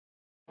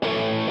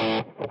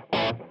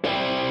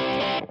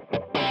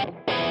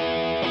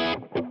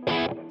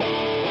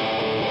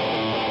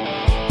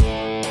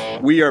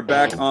We are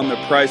back on the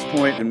Price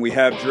Point, and we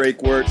have Drake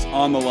Wuertz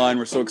on the line.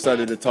 We're so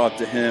excited to talk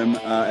to him.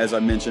 As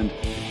I mentioned,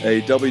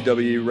 a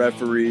WWE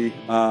referee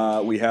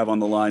we have on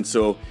the line.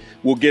 So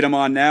we'll get him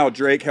on now.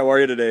 Drake, how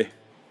are you today?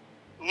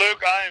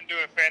 Luke, I am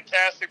doing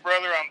fantastic,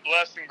 brother. I'm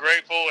blessed and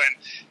grateful and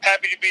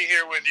happy to be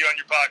here with you on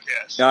your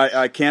podcast.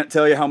 I can't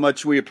tell you how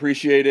much we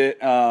appreciate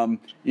it. I'm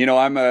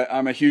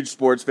a huge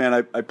sports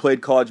fan. I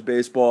played college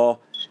baseball,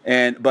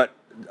 but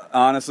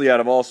honestly, out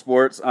of all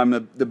sports, I'm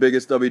the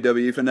biggest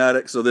WWE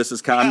fanatic. So this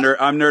is kind of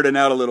I'm nerding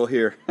out a little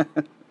here.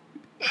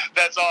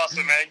 That's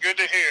awesome, man. Good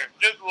to hear.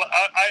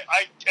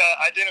 I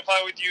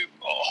identify with you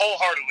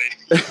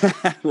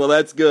wholeheartedly. Well,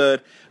 that's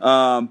good.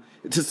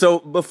 So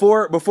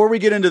before we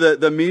get into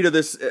the meat of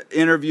this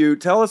interview,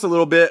 tell us a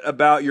little bit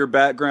about your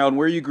background,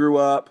 where you grew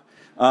up,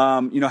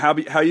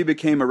 how you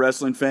became a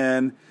wrestling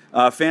fan,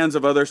 fans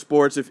of other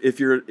sports, if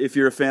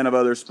you're a fan of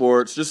other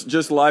sports,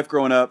 just life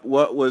growing up.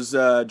 What was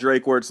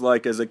Drake Wuertz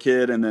like as a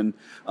kid, and then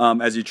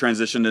as you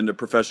transitioned into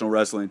professional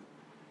wrestling?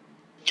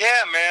 Yeah,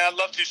 man, I'd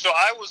love to. So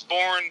I was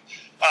born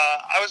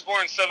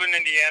in Southern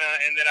Indiana,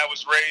 and then I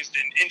was raised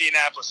in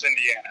Indianapolis,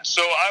 Indiana.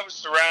 So I was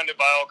surrounded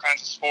by all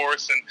kinds of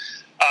sports, and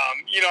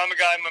I'm a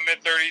guy in my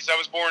mid-30s. I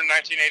was born in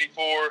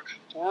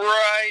 1984,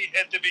 right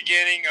at the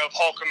beginning of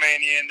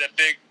Hulkamania and that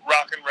big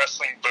rock and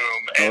wrestling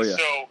boom. And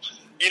so,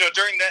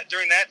 during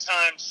that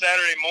time,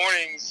 Saturday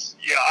mornings,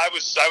 I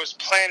was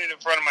planted in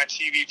front of my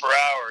TV for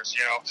hours.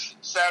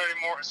 Saturday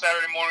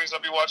mornings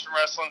I'll be watching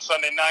wrestling.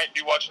 Sunday night,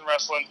 be watching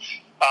wrestling.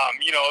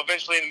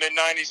 Eventually in the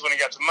mid-90s when it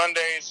got to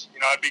Mondays,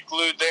 I'd be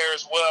glued there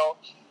as well.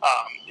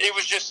 It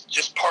was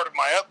just part of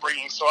my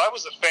upbringing. So I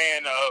was a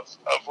fan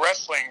of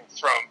wrestling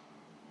from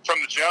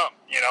the jump,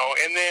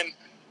 and then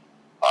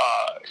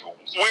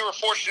we were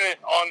fortunate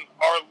on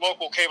our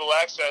local cable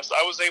access.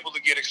 I was able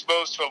to get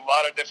exposed to a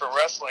lot of different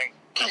wrestling.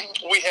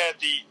 We had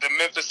the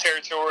Memphis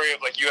territory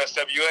of like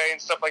USWA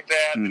and stuff like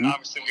that, and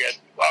obviously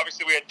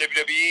we had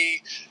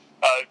WWE,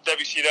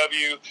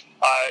 WCW,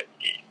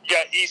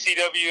 got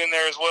ECW in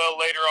there as well.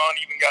 Later on,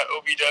 even got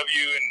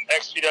OVW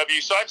and XPW.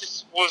 So I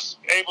just was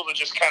able to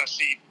just kind of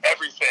see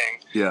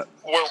everything. Yeah.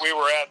 Where we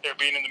were at there,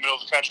 being in the middle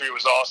of the country, it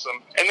was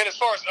awesome. And then as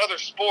far as other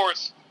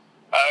sports,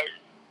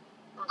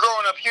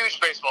 growing up, huge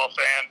baseball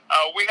fan.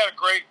 We had a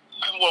great.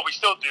 Well, we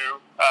still do.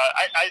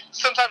 I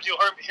sometimes you'll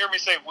hear me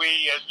say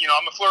we.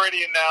 I'm a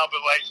Floridian now,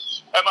 but like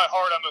at my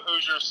heart, I'm a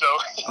Hoosier. So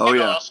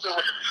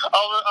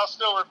I'll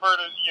still refer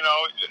to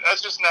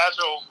that's just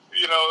natural.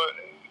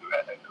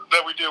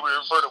 That we do. We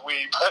refer to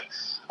we. But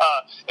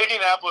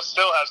Indianapolis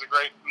still has a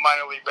great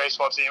minor league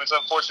baseball team. It's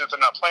unfortunate they're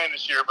not playing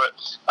this year, but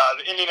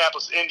the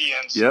Indianapolis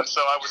Indians. Yep.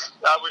 So I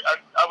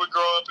would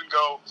grow up and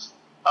go.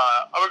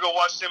 I would go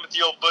watch them at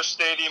the old Busch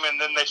Stadium, and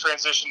then they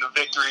transitioned to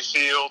Victory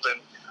Field, and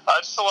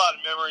just a lot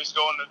of memories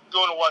going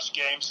to watch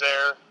games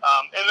there.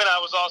 And then I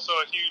was also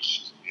a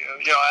huge,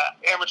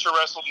 I amateur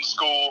wrestled in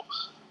school,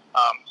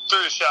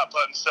 through the shot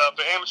put and stuff.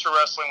 But amateur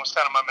wrestling was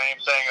kind of my main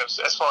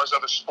thing as far as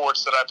other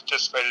sports that I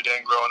participated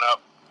in growing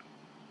up.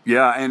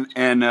 Yeah,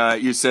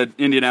 and you said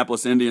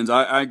Indianapolis Indians.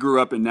 I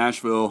grew up in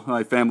Nashville.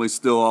 My family's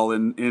still all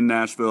in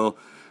Nashville.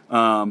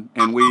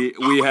 And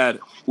we had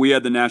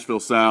the Nashville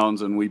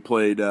Sounds, and we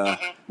played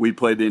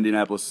the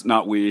Indianapolis.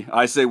 Not we.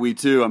 I say we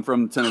too. I'm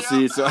from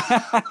Tennessee, so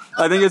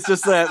I think it's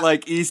just that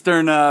like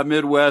eastern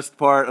Midwest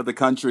part of the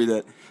country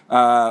that.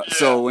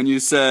 So when you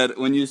said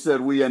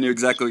we, I knew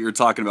exactly what you were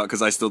talking about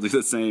because I still do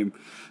the same.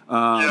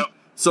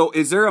 So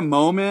is there a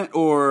moment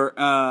or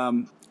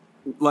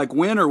like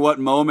when or what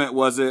moment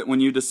was it when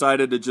you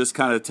decided to just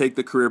kind of take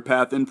the career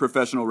path in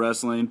professional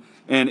wrestling?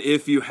 And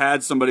if you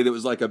had somebody that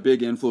was like a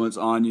big influence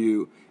on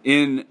you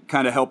in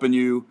kind of helping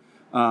you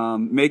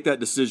make that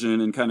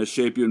decision and kind of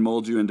shape you and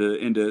mold you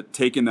into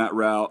taking that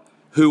route,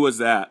 who was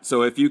that?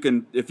 So if you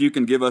can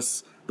give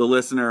us, the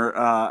listener,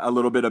 a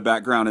little bit of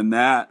background in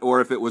that,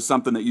 or if it was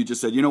something that you just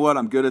said, you know what,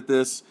 I'm good at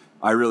this,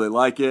 I really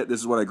like it, this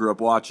is what I grew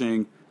up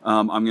watching,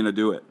 I'm going to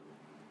do it.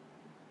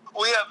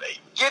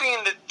 Getting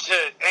into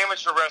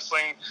amateur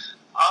wrestling,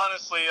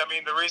 honestly, I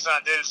mean, the reason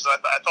I did it is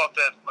I thought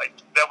that like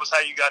that was how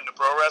you got into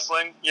pro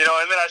wrestling, and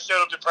then I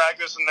showed up to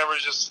practice and there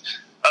was just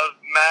a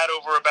mat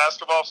over a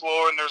basketball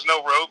floor and there's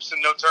no ropes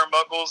and no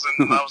turnbuckles,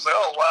 and I was like,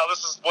 oh wow,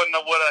 this wasn't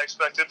what I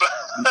expected.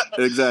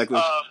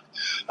 Exactly.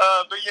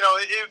 But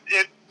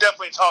it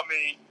definitely taught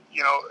me,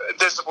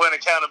 discipline,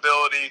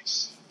 accountability,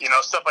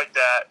 stuff like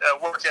that,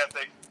 work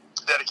ethic,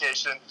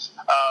 dedication.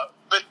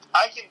 But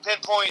I can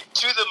pinpoint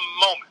to the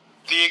moment,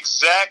 the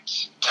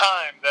exact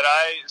time that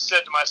I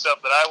said to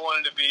myself that I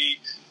wanted to be,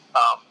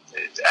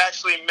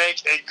 actually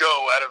make a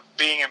go out of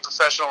being in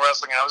professional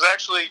wrestling. And I was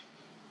actually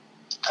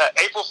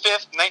April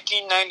 5th,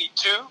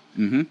 1992.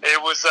 Mm-hmm.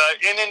 It was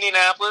in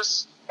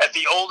Indianapolis at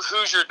the old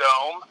Hoosier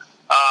Dome,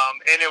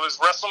 and it was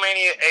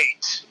WrestleMania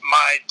 8.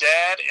 My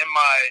dad and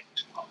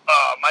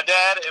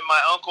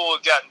my uncle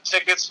had gotten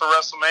tickets for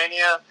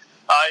WrestleMania.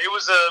 It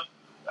was a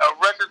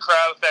record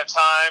crowd at that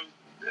time.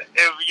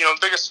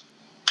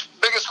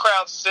 Biggest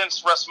crowd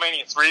since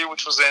WrestleMania 3,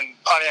 which was in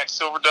Pontiac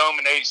Silverdome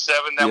in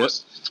 '87. That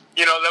was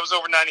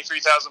over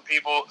 93,000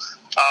 people.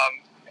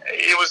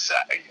 it was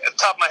at the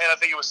top of my head, I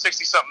think it was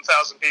 60-something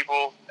thousand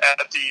people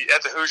at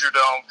the Hoosier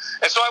Dome,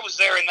 and so I was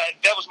there, and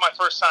that was my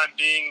first time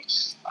being.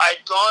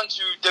 I'd gone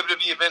to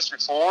WWE events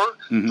before,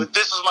 but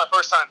this was my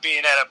first time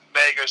being at a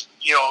mega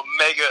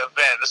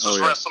event. This was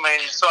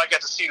WrestleMania, so I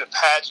got to see the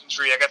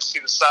pageantry, I got to see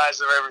the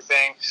size of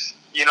everything,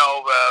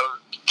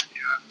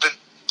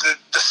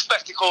 the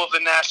spectacle of the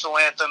national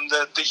anthem,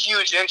 the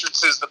huge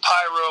entrances, the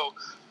pyro,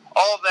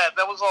 all of that.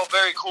 That was all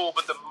very cool,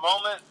 but the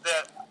moment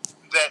that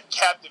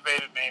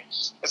captivated me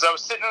is I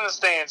was sitting in the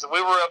stands, and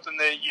we were up in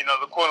the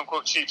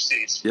quote-unquote cheap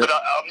seats. Yep. But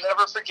I'll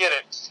never forget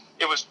it.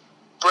 It was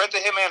Bret the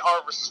Hitman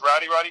Hart versus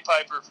Roddy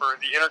Piper for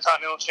the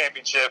Intercontinental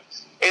Championship.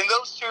 And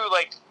those two,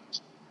 like,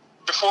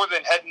 before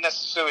then hadn't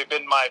necessarily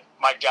been my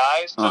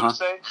guys, so to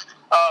say.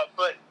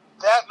 But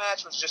that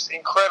match was just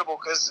incredible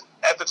because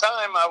at the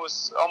time I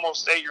was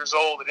almost 8 years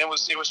old, and it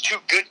was two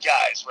good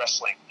guys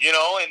wrestling,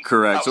 And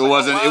correct. So it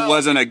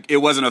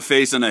wasn't a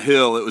face and a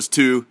heel. It was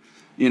two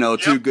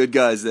good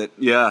guys.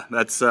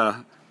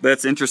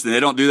 That's interesting.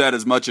 They don't do that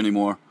as much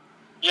anymore.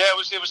 Yeah, it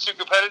was two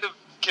competitive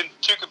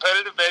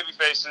baby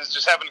faces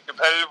just having a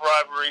competitive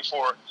rivalry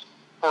for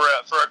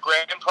a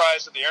grand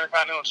prize of the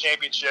Intercontinental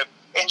Championship,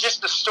 and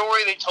just the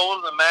story they told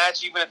in the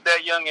match, even at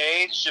that young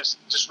age, just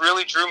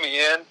really drew me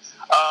in.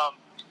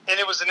 And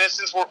it was an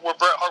instance where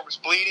Bret Hart was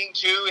bleeding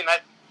too, and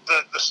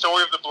the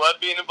story of the blood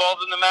being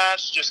involved in the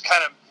match just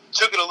kind of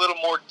took it a little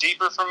more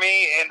deeper for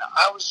me, and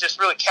I was just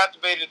really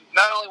captivated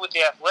not only with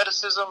the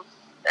athleticism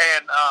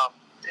and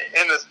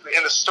in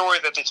the story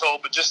that they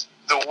told, but just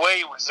the way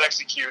it was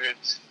executed.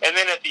 And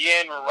then at the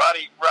end, where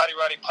Roddy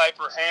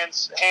Piper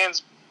hands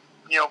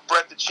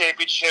Bret the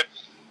championship,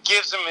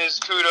 gives him his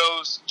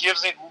kudos,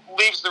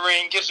 leaves the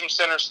ring, gives him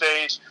center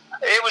stage.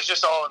 It was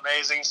just all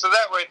amazing. So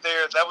that right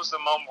there, that was the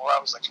moment where I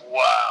was like, wow,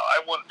 I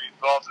want to be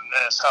involved in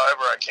this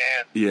however I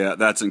can. Yeah,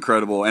 that's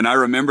incredible. And I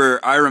remember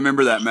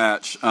that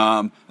match.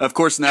 Of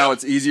course, now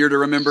it's easier to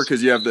remember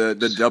because you have the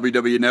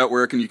WWE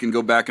Network, and you can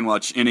go back and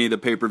watch any of the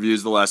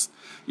pay-per-views the last,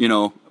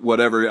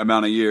 whatever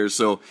amount of years.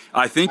 So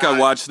I think I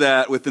watched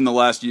that within the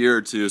last year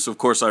or two. So, of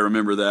course, I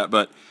remember that.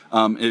 But,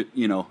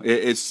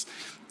 it's...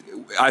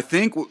 I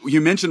think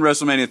you mentioned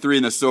WrestleMania 3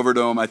 in the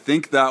Silverdome. I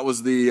think that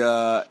was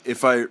the,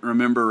 if I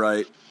remember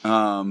right,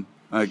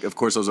 of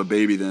course I was a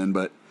baby then,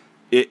 but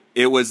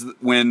it was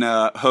when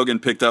Hogan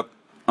picked up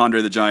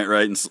Andre the Giant,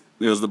 right? And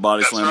it was the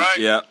body slam. Right.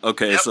 Yeah,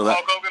 okay. Yep, so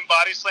Hulk Hogan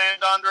body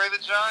slammed Andre the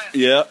Giant.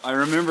 Yeah, I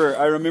remember.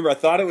 I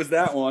thought it was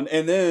that one.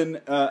 And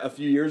then a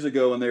few years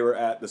ago when they were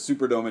at the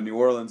Superdome in New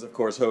Orleans, of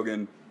course,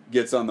 Hogan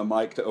gets on the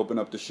mic to open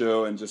up the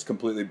show and just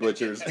completely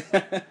butchers. He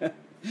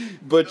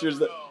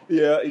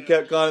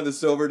kept calling it the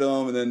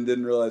Silverdome and then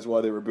didn't realize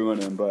why they were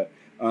booing him. But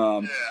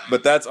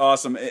that's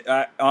awesome.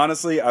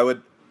 Honestly, I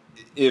would,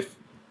 if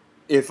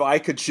I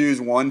could choose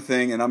one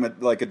thing, and I'm a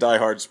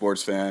diehard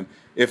sports fan,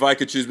 if I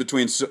could choose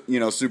between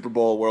Super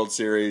Bowl, World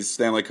Series,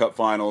 Stanley Cup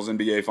Finals,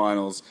 NBA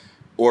Finals,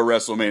 or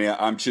WrestleMania,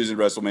 I'm choosing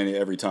WrestleMania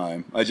every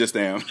time. I just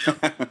am.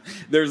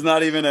 There's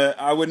not even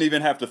I wouldn't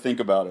even have to think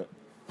about it.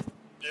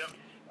 Yep.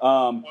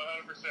 100%, man.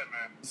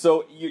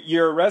 So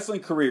your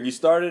wrestling career, you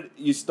started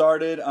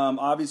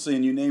obviously,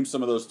 and you named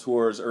some of those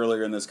tours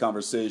earlier in this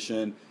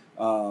conversation.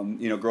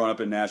 Growing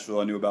up in Nashville,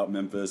 I knew about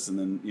Memphis, and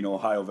then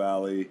Ohio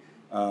Valley,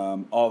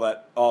 all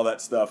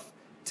that stuff.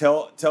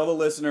 Tell the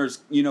listeners,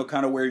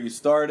 kind of where you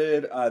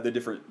started,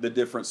 the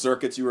different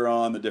circuits you were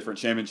on, the different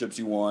championships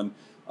you won,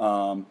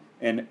 and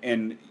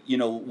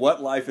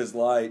what life is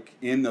like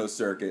in those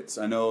circuits.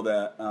 I know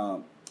that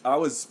I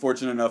was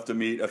fortunate enough to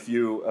meet a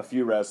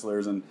few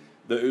wrestlers, and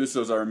the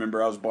Usos, I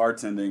remember I was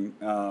bartending.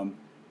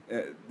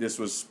 This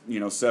was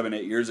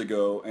 7-8 years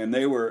ago, and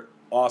they were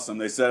awesome.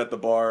 They sat at the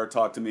bar,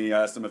 talked to me,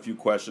 I asked them a few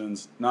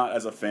questions, not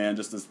as a fan,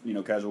 just as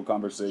casual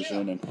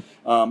conversation,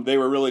 and they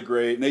were really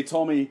great. And they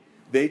told me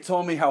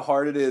how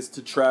hard it is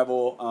to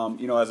travel,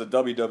 as a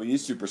WWE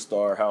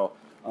superstar. How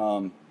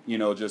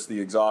just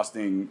the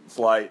exhausting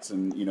flights,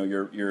 and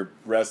you're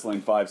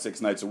wrestling 5-6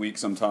 nights a week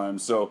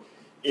sometimes. So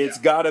it's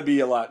got to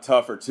be a lot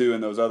tougher too in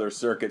those other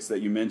circuits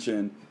that you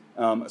mentioned.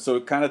 So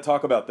kind of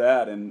talk about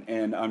that,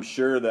 and I'm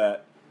sure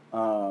that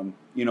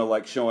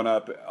like showing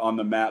up on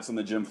the mats on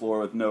the gym floor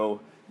with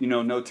no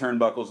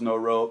turnbuckles, no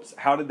ropes.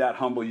 How did that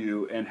humble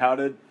you, and how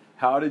did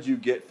you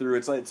get through?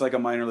 It's like a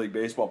minor league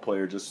baseball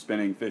player just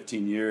spending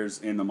 15 years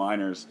in the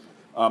minors.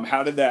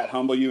 How did that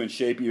humble you and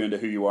shape you into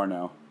who you are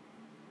now?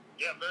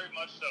 Yeah, very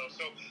much so.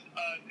 So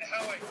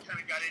how I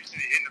kind of got into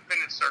the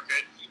independent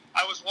circuit,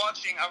 I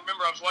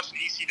remember I was watching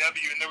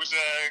ECW, and there was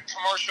a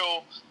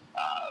commercial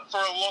for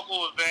a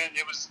local event.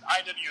 It was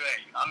IWA.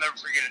 I'll never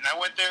forget it. And I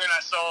went there and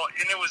I saw,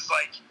 and it was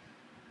like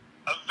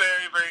a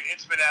very, very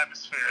intimate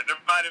atmosphere. There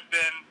might have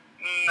been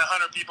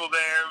 100 people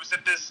there. It was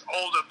at this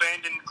old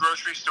abandoned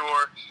grocery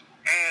store.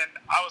 And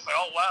I was like,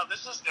 oh, wow,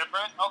 this is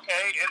different.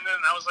 Okay. And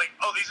then I was like,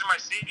 oh, these are my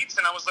seats.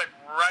 And I was like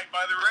right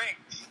by the ring.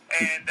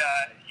 And,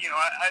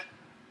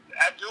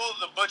 Abdul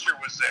the Butcher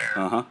was there.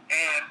 Uh-huh.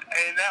 And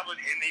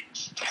it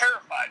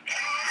terrified me.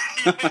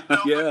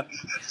 Yeah.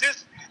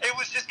 It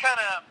was just kind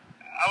of,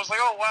 I was like,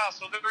 oh, wow,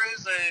 so there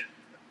is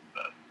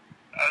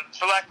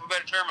for lack of a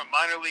better term, a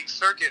minor league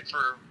circuit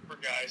for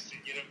guys to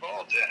get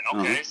involved in.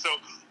 Okay, so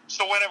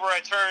whenever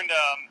I turned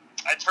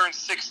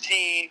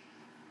 16.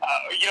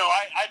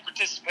 I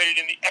participated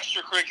in the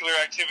extracurricular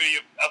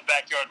activity of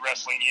backyard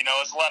wrestling.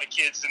 As a lot of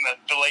kids in the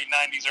late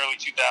 '90s, early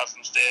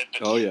 2000s did.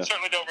 But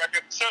certainly don't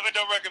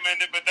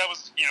recommend it. But that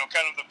was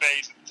kind of the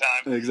phase at the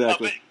time.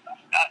 Exactly.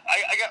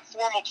 I got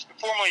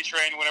formally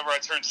trained whenever I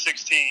turned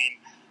 16.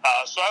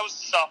 So I was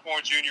a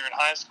sophomore, junior in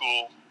high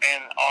school,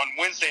 and on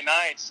Wednesday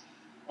nights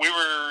we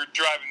were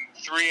driving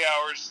 3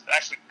 hours.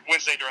 Actually,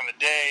 Wednesday during the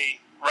day.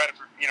 Right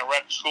after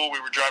school, we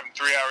were driving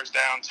 3 hours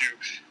down to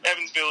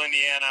Evansville,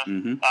 Indiana,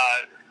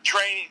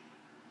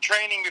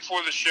 training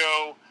before the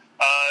show,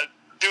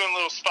 doing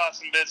little spots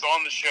and bits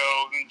on the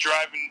show, and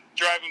driving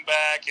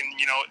back. And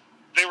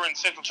they were in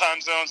Central Time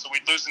Zone, so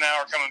we'd lose an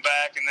hour coming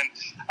back, and then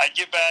I'd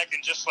get back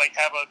and just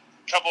have a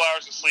couple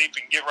hours of sleep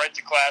and get right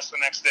to class the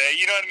next day.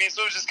 You know what I mean?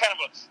 So it was just kind of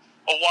a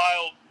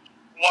wild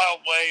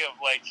way of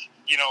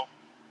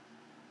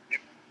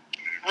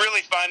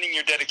really finding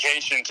your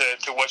dedication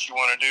to what you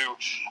want to do.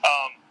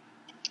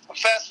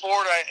 Fast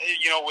forward,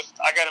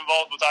 I got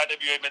involved with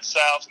IWA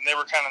Mid-South, and they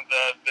were kind of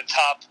the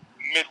top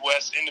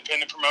Midwest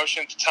independent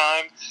promotion at the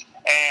time.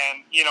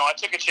 And, I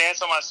took a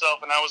chance on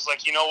myself, and I was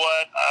like, you know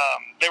what?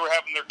 They were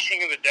having their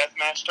King of the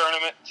Deathmatch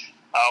tournament,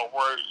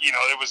 where,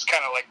 it was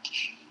kind of like,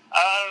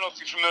 I don't know if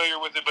you're familiar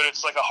with it, but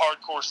it's like a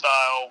hardcore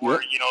style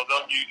where,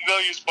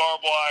 they'll use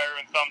barbed wire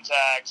and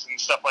thumbtacks and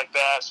stuff like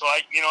that. So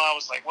I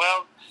was like,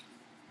 well,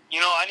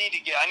 I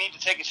need to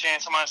take a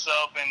chance on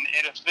myself, and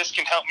if this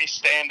can help me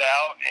stand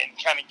out and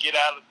kind of get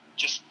out of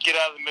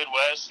the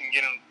Midwest and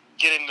get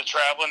into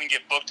traveling and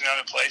get booked in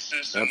other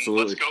places,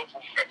 absolutely, let's go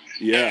for it.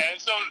 Yeah.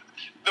 And so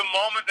the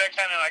moment that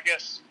kind of, I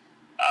guess,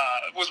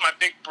 was my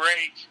big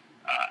break.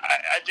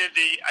 I did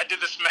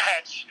this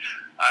match.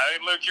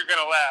 Luke, you're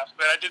gonna laugh,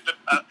 but I did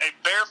a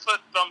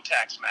barefoot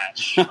thumbtacks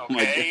match.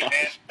 Okay,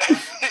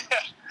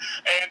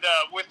 and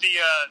with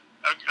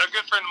a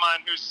good friend of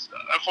mine who's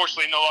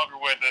unfortunately no longer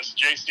with us,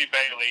 J.C.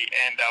 Bailey,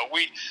 and that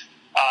was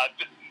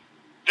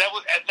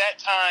at that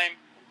time,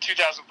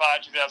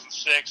 2005,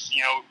 2006.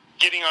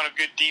 Getting on a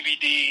good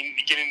DVD and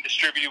getting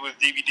distributed with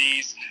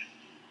DVDs.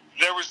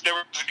 There was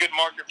a good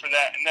market for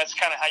that, and that's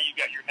kind of how you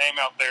got your name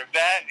out there.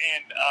 That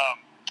and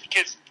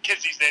kids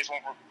these days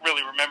won't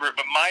really remember it,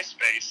 but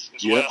MySpace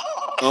as well.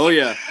 Oh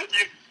yeah.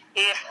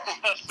 Yeah.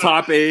 So,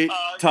 top eight.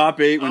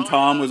 When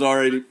Tom was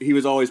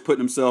always putting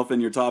himself in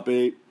your top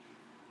 8.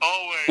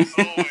 Always,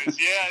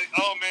 yeah.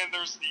 Oh man,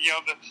 there's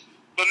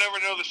they'll never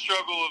know the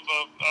struggle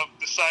of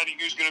deciding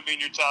who's going to be in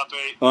your top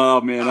 8.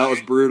 Oh man, that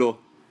was brutal.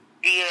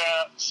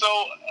 Yeah. So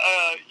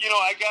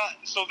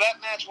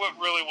that match went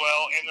really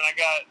well, and then I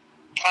got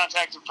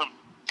contacted from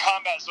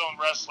Combat Zone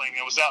Wrestling.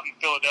 It was out in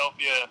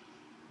Philadelphia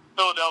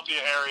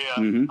area.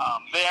 Mm-hmm.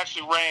 They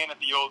actually ran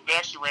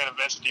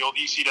events at the old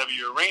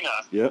ECW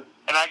arena. Yep.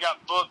 And I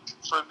got booked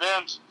for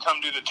them to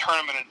come do the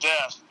Tournament of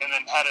Death, and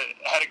then had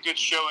a good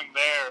showing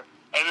there.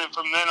 And then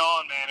from then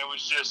on, man, it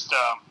was just,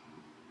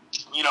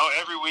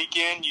 every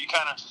weekend you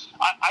kind of,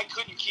 I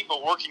couldn't keep a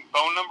working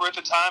phone number at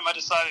the time. I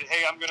decided,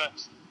 hey, I'm gonna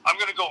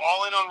go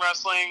all in on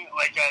wrestling.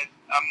 Like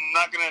I'm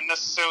not gonna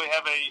necessarily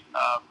have a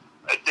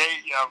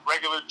day,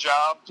 regular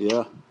job.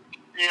 Yeah.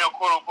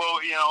 Quote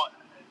unquote.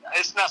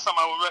 It's not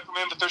something I would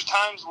recommend, but there's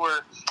times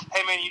where,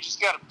 hey man, you just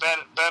got to bet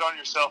on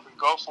yourself and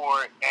go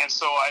for it. And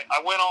so I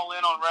went all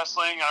in on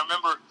wrestling. I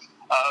remember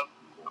a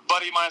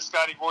buddy of mine,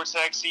 Scotty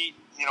Vortex, we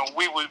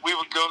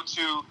would go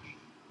to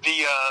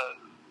the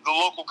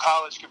local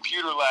college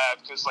computer lab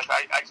because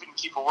I couldn't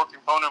keep a working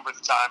phone number at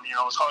the time.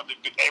 I was hardly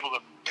able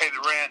to pay the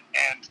rent,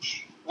 and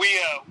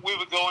we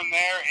would go in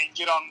there and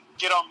get on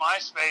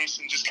MySpace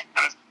and just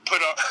kind of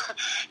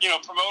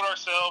promote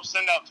ourselves,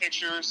 send out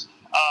pictures.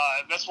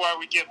 That's where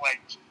we get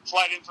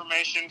flight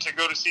information to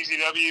go to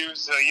CZWs,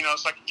 so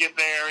I could get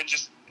there, and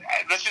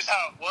that's just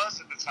how it was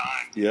at the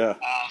time. Yeah.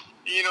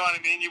 You know what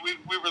I mean? We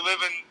were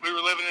living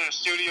in a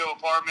studio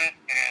apartment,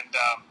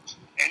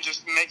 and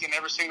just making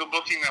every single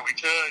booking that we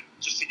could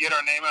just to get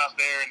our name out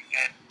there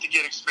and to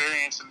get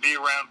experience and be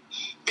around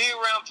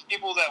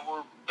people that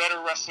were better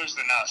wrestlers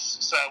than us,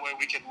 so that way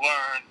we could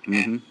learn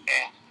and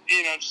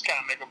just kind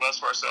of make a buzz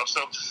for ourselves.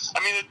 So I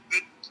mean,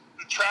 the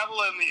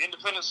travel in the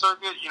independent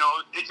circuit,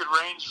 it could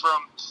range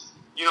from,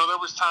 there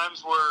was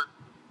times where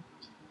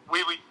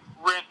we would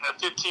rent a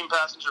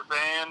 15-passenger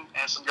van,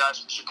 and some guys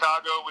from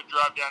Chicago would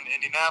drive down to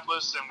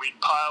Indianapolis, and we'd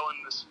pile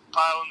in this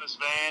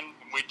van,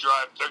 and we'd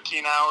drive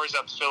 13 hours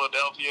up to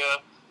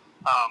Philadelphia,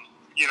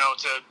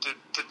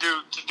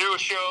 to do a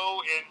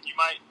show, and you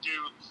might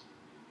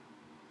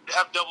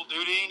have double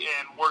duty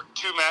and work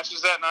 2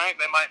 matches that night.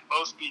 They might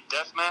both be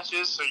death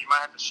matches, so you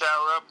might have to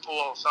shower up, pull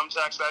all the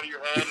thumbtacks out of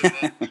your head,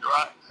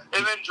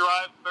 and then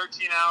drive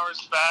 13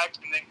 hours back,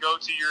 and then go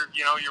to your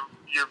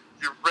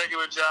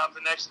regular job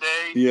the next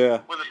day.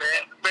 Yeah. With a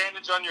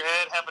bandage on your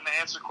head, having to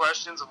answer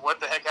questions of what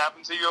the heck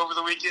happened to you over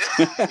the weekend.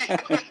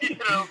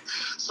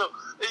 So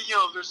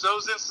there's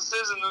those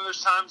instances, and then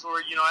there's times where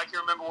I can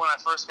remember when I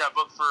first got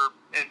booked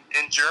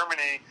in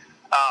Germany.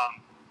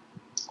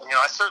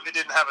 I certainly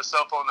didn't have a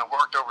cell phone that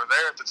worked over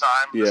there at the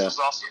time. Yeah. This was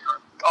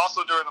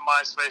also during the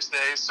MySpace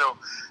days. So,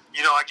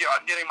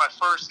 I'm getting my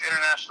first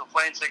international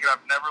plane ticket.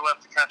 I've never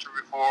left the country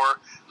before.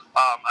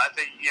 I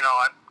think,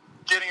 I'm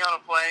getting on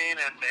a plane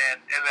and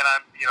then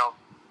I'm,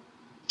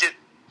 get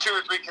 2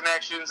 or 3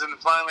 connections, and then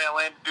finally I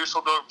land in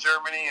Dusseldorf,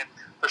 Germany, and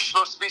there's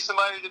supposed to be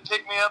somebody to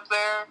pick me up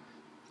there.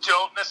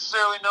 Don't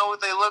necessarily know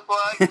what they look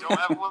like. Don't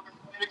have a way to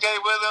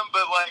communicate with them,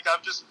 but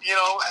I'm just,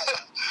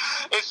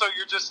 and so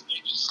you just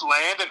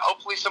land and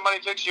hopefully somebody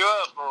picks you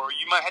up, or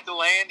you might have to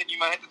land and you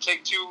might have to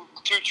take two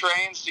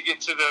trains to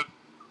get to the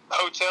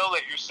hotel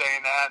that you're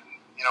staying at,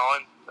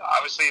 and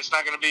obviously it's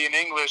not going to be in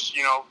English,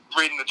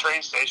 reading the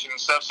train station and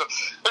stuff. So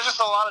there's just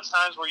a lot of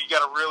times where you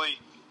got to really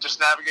just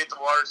navigate the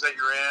waters that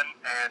you're in,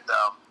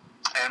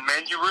 and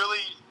man, you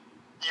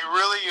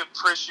really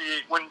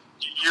appreciate when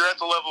you're at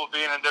the level of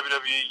being in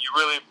WWE. You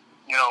really,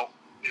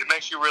 it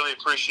makes you really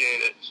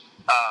appreciate it.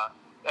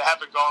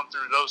 Having gone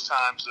through those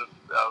times of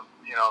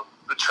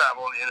the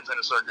travel and the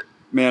independent circuit.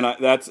 Man,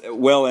 that's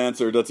well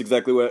answered. That's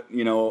exactly what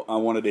I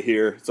wanted to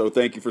hear. So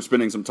thank you for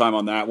spending some time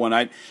on that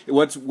one.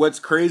 What's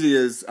crazy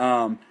is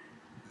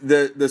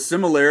the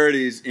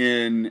similarities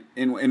in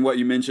what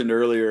you mentioned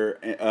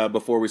earlier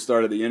before we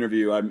started the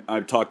interview.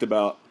 I've talked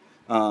about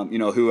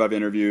who I've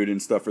interviewed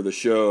and stuff for the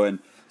show, and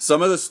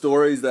some of the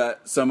stories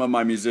that some of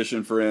my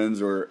musician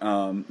friends, or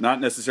not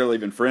necessarily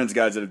even friends,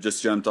 guys that have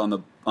just jumped on the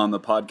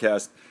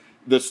podcast,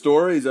 the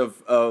stories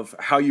of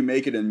how you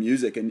make it in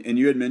music, and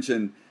you had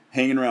mentioned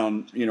hanging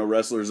around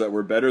wrestlers that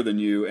were better than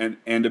you,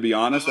 and to be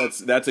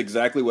honest, that's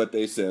exactly what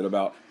they said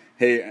about,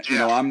 hey,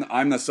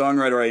 I'm the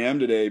songwriter I am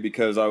today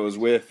because I was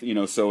with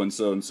so and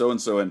so and so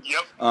and so, and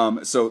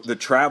yep. So the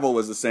travel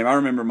was the same. I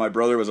remember my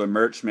brother was a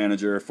merch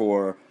manager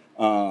for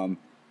Sean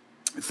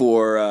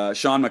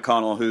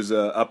McConnell, who's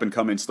a up and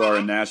coming star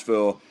in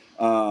Nashville.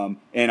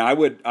 And I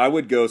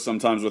would go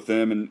sometimes with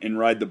them and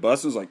ride the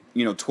bus. It was like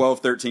 12,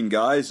 13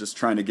 guys just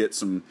trying to get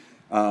some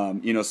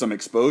some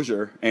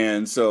exposure.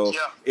 And so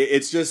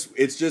it's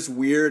just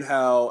weird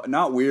how,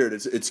 not weird,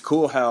 it's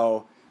cool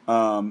how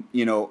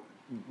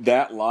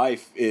that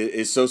life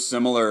is so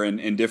similar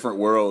in different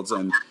worlds,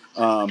 and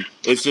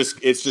it's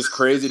just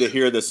crazy to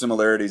hear the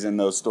similarities in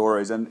those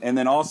stories. And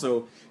then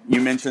also you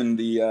mentioned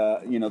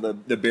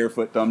the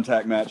barefoot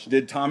thumbtack match.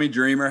 Did Tommy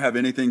Dreamer have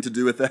anything to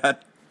do with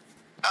that?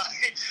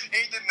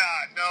 He did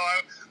not. No,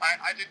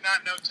 I did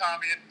not know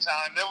Tommy at the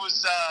time. That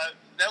was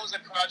a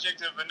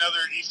project of another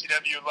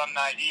ECW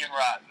alumni, Ian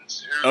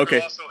Rottens, who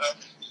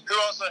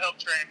also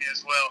helped train me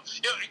as well.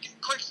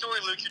 Quick story,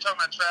 Luke. You're talking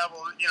about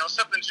travel.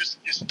 Something's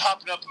just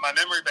popping up in my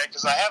memory bank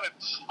because I haven't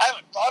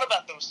thought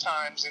about those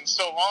times in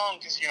so long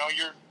because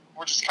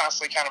we're just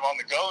constantly kind of on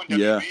the go in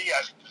WWE.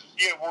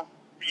 We're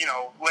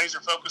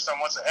laser focused on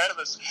what's ahead of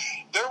us.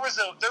 There was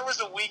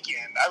a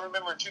weekend I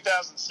remember in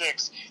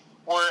 2006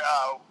 where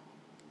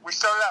we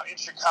started out in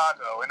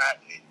Chicago, in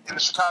the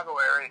Chicago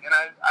area, and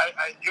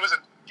it was a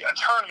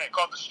tournament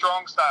called the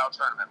Strong Style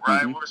Tournament,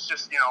 right? Mm-hmm. Where it's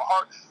just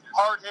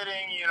hard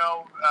hitting,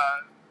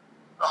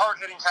 hard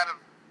hitting kind of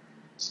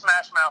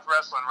smash mouth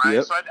wrestling, right?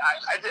 Yep. So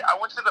I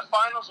went to the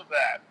finals of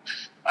that.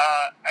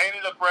 I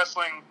ended up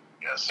wrestling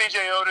C.J.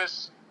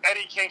 Otis,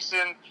 Eddie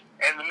Kingston,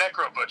 and the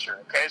Necro Butcher.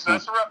 Okay, so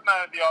that's a rough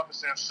night at the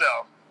office in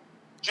itself.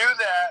 Do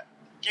that,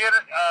 get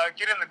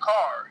in the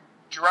car,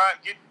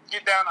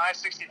 get down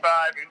I-65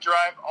 and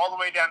drive all the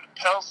way down to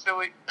Pell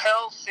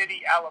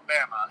City,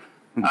 Alabama.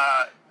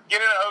 Get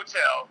in a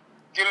hotel,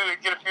 get a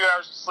few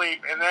hours of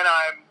sleep, and then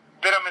I'm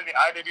in the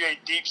IWA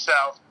Deep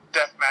South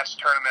Death Match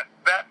Tournament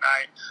that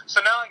night.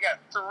 So now I got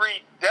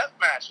 3 death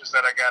matches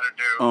that I got to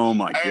do. Oh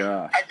my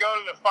gosh! I go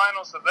to the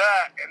finals of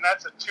that, and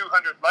that's a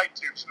 200 light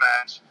tubes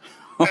match.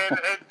 And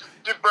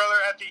brother,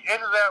 at the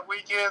end of that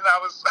weekend,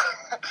 it was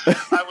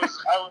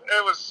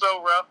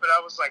so rough, and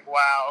I was like,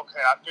 wow, okay,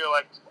 I feel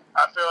like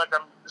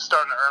I'm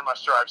starting to earn my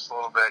stripes a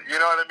little bit. You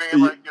know what I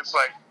mean? Like it's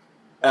like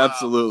wow.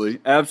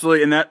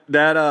 Absolutely. And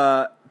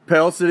that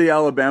Pell City,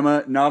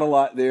 Alabama, not a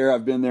lot there.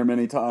 I've been there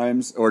many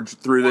times or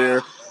through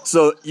there.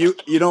 So you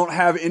don't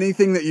have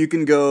anything that you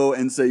can go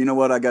and say, you know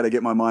what, I got to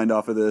get my mind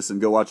off of this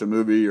and go watch a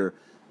movie or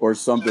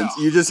something. No.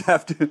 You just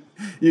have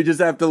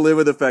to live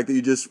with the fact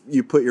that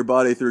you put your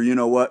body through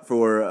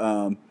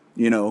for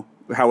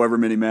however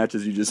many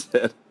matches you just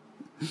said.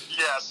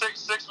 Yeah,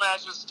 six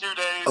matches, 2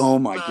 days. Oh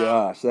my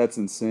gosh, that's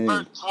insane.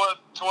 12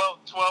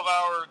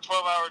 hour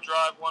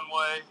drive one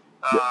way.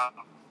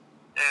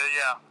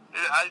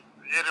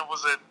 It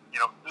was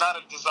not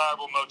a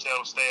desirable motel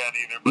to stay at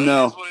either. But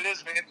no. It is what it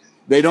is, man.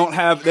 They don't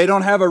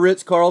have a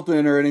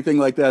Ritz-Carlton or anything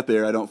like that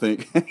there, I don't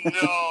think. No,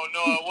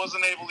 I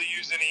wasn't able to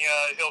use any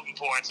Hilton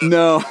points.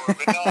 No. But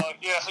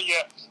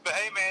yeah. But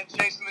hey, man,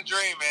 chasing the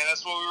dream, man.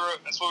 That's what we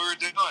were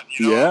doing.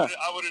 Yeah.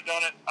 I would have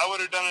done it. I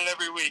would have done it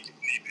every week if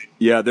need be.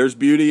 Yeah, there's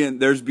beauty in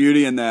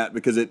that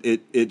because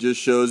it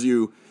just shows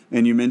you,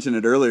 and you mentioned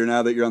it earlier.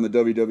 Now that you're on the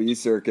WWE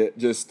circuit,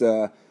 just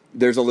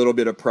there's a little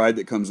bit of pride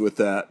that comes with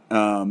that.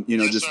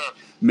 Yes, sir.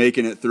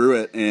 making it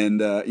through it and,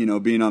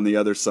 being on the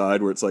other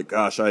side where it's like,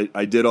 gosh,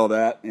 I did all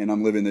that and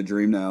I'm living the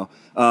dream now.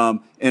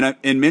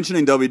 And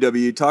mentioning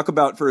WWE, talk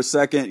about for a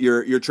second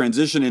your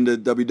transition into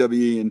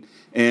WWE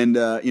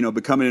and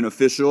becoming an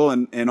official.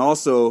 And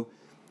also,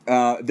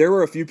 there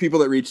were a few people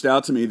that reached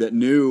out to me that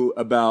knew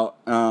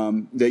about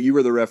that you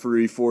were the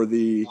referee for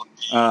the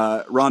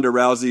Ronda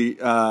Rousey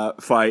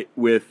fight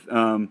with,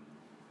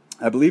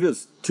 I believe it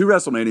was 2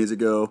 WrestleManias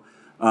ago,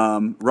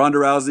 Ronda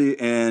Rousey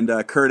and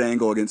Kurt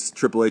Angle against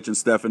Triple H and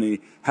Stephanie.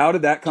 How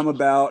did that come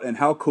about, and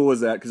how cool is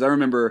that? Because I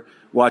remember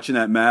watching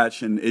that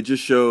match, and it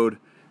just showed,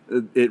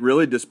 it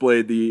really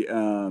displayed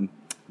the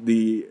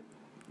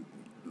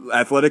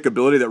athletic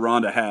ability that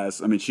Ronda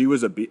has. I mean, she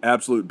was an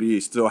absolute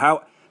beast. So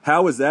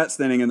how was that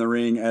standing in the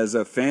ring as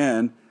a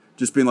fan,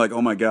 just being like,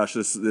 oh my gosh,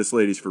 this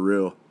lady's for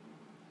real?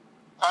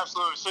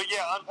 Absolutely. So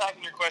yeah,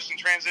 unpacking your question,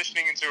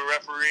 transitioning into a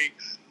referee,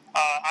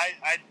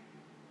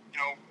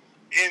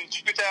 in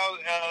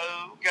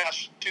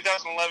 2011,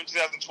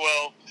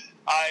 2012,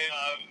 I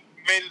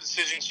made a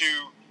decision to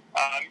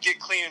get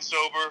clean and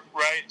sober,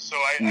 right? So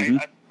I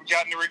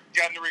got into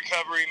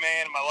recovery,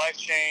 man, and my life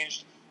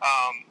changed.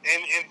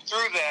 And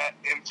through that,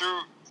 and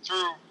through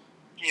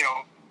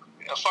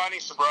finding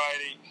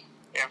sobriety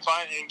and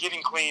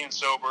getting clean and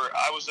sober,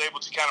 I was able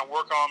to kind of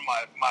work on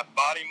my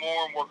body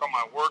more and work on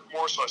my work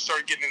more. So I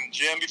started getting in the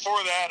gym.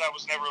 Before that, I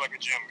was never like a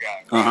gym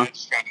guy. Right? I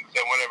just kind of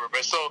did whatever.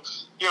 But so,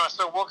 I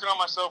started working on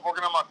myself,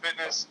 working on my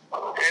fitness,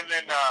 and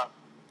then I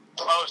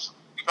was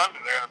thunder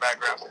there in the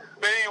background.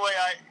 But anyway,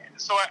 I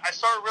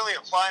started really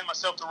applying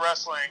myself to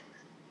wrestling,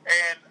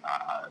 and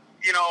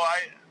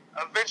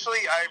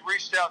eventually I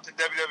reached out to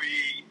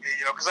WWE,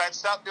 because I had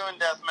stopped doing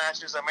death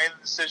matches. I made the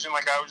decision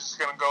like I was just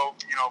going to go,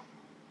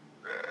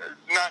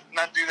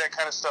 not do that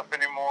kind of stuff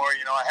anymore.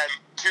 I had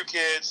 2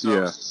 kids,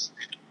 so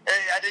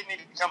I didn't need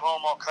to come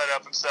home all cut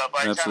up and stuff.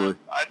 I'd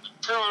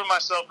proven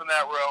myself in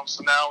that realm,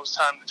 so now it was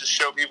time to just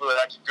show people that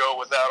I could go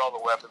without all the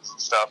weapons and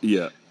stuff.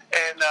 Yeah.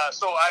 And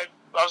so I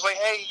was like,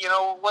 hey,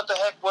 what the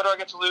heck? What do I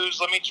get to lose?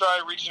 Let me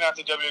try reaching out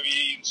to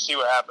WWE and see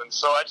what happens.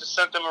 So I just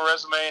sent them a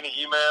resume and an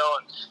email,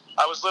 and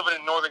I was living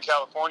in Northern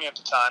California at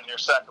the time, near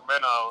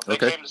Sacramento. They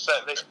came to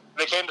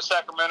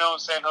Sacramento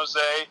and San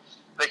Jose.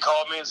 They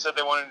called me and said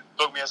they wanted to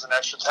book me as an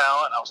extra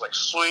talent. I was like,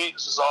 sweet,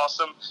 this is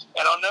awesome.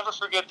 And I'll never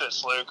forget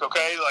this, Luke,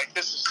 okay? Like,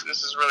 this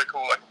is really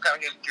cool. Like, I'm kind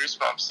of getting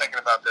goosebumps thinking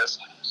about this.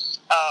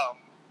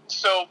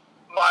 So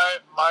my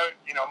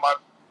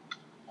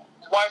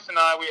wife and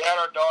I, we had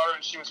our daughter,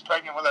 and she was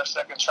pregnant with our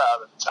second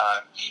child at the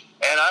time.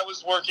 And I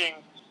was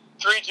working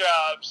 3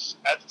 jobs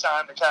at the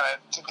time to kind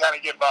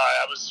of get by.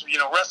 I was,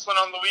 wrestling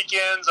on the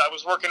weekends. I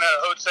was working at a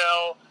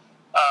hotel.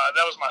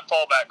 That was my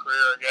fallback career,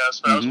 I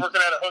guess. But I was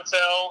working at a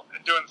hotel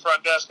and doing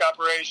front desk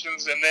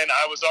operations, and then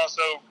I was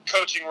also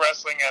coaching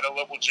wrestling at a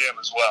local gym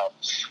as well.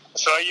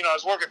 So, I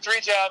was working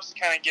 3 jobs to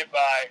kind of get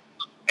by.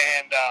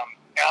 And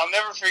I'll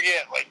never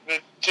forget, like,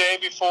 the day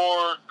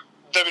before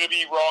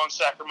WWE Raw in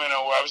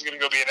Sacramento, where I was going to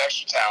go be an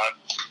extra talent,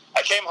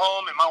 I came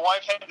home, and my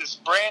wife had this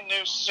brand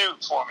new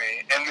suit for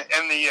me, and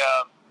the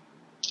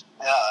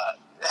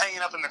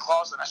hanging up in the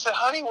closet. I said,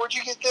 honey, where'd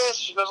you get this?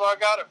 She goes, well, I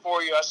got it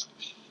for you. I said,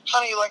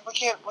 honey, like, we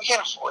can't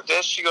afford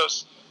this. She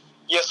goes,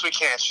 yes, we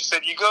can. She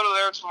said, you go to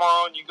there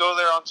tomorrow and you go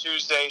there on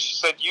Tuesday. She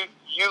said, you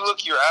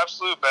look your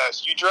absolute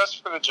best. You dress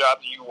for the job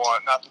that you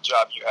want, not the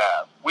job you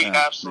have. We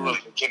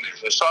absolutely can do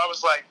this. So I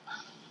was like,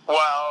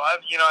 wow, I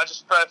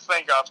just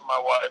thank God for my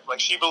wife. Like,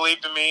 she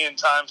believed in me in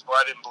times where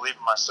I didn't believe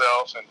in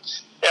myself. And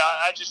yeah,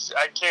 I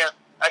can't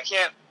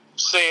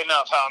say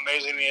enough how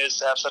amazing it is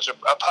to have such a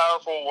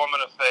powerful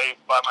woman of faith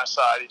by my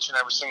side each and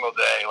every single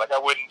day. Like, I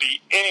wouldn't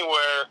be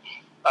anywhere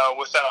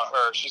without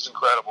her. She's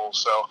incredible.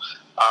 So,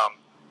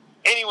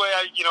 anyway,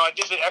 I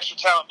did the extra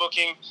talent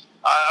booking.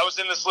 I was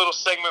in this little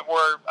segment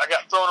where I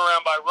got thrown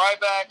around by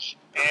Ryback,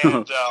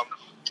 and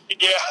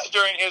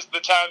during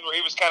the time where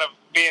he was kind of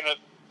being a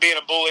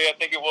bully, I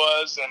think it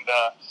was, and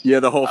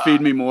the whole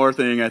feed me more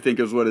thing, I think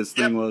is what his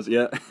thing was.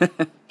 Yeah.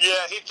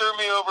 Yeah, he threw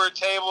me over a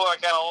table. I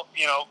kind of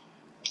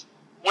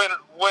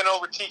went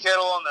over tea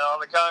kettle on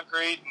the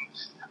concrete, and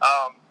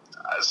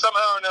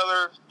somehow or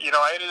another,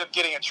 I ended up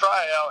getting a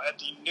tryout at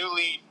the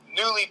newly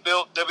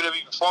built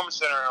WWE Performance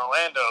Center in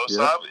Orlando.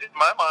 So in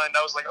my mind,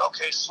 I was like,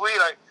 okay, sweet,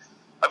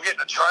 I'm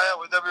getting a tryout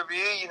with WWE.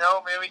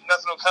 Maybe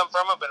nothing will come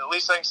from it, but at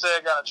least I can say I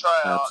got a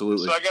tryout.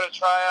 Absolutely. So I got a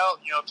tryout.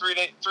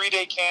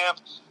 3-day camp.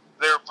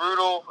 They're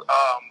brutal,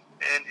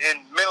 and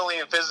mentally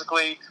and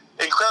physically.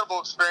 Incredible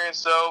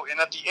experience, though. And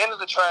at the end of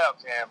the tryout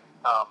camp,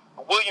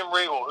 William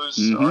Regal, who's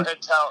our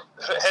head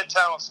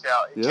talent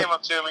scout, he came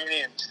up to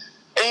me, and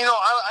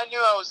I knew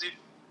I was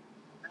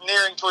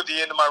nearing toward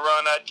the end of my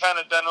run. I'd kind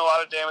of done a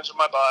lot of damage to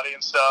my body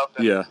and stuff,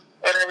 and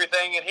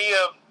everything. And he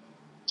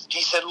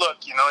said,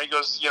 "Look, he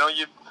goes,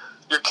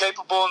 you're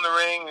capable in the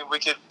ring. And we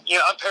could,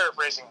 I'm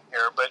paraphrasing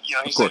here, but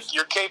he said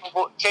you're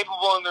capable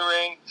in the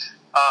ring."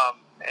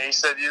 And he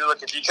said,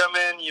 "Look, if you come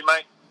in, you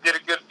might get a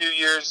good few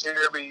years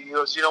here." But he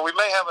goes, we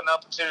may have an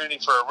opportunity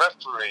for a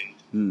referee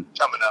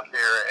coming up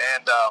here.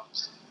 And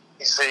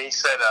he said,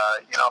 if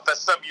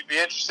that's something you'd be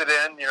interested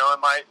in, it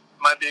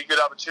might be a good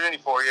opportunity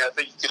for you. I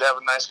think you could have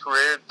a nice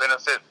career,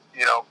 benefit,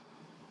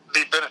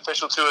 be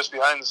beneficial to us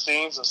behind the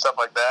scenes and stuff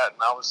like that.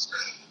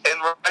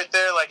 And right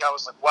there, like, I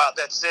was like, wow,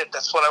 that's it.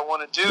 That's what I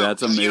want to do.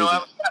 That's amazing.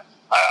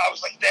 I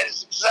was like, that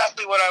is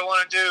exactly what I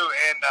want to do.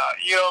 And,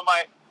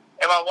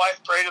 my wife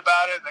prayed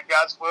about it, that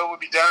God's will would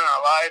be done in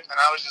our life. And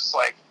I was just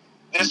like,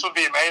 this would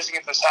be amazing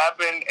if this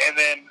happened. And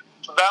then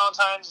for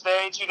Valentine's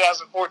Day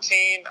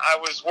 2014, I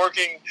was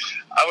working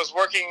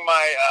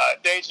my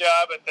day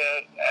job at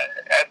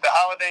the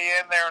Holiday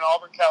Inn there in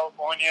Auburn,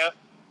 California.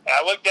 And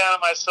I looked down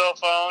at my cell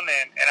phone,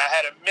 and I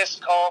had a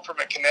missed call from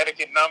a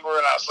Connecticut number,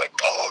 and I was like,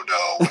 oh,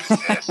 no, what is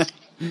this?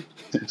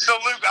 So,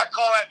 Luke, I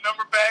call that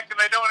number back, and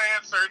they don't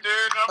answer, dude.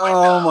 And I'm like,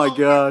 oh, no. my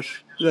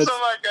gosh. So, and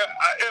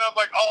I'm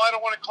like, oh, I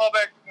don't want to call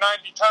back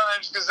 90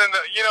 times, because then,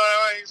 you know what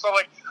I mean? So,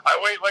 like, I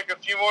wait, like, a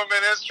few more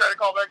minutes, try to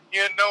call back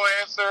again, no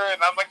answer. And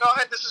I'm like, oh,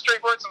 hey, this is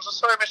Drake Wuertz. I'm so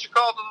sorry I missed your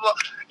call, blah, blah,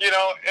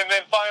 blah. And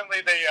then finally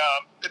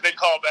they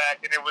call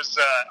back, and it was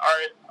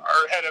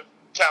our head of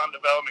talent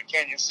development,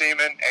 Kenyon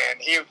Seaman, and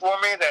he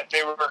informed me that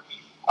they were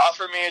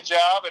offering me a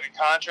job and a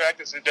contract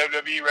as a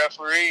WWE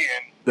referee.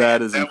 And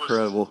that is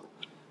incredible.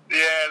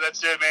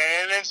 That's it,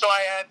 man. And then so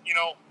I had,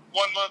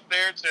 1 month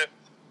there to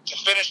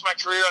finish my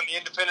career on the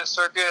independent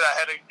circuit.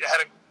 I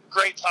had a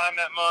great time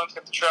that month,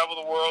 got to travel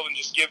the world and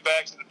just give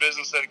back to the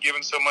business that had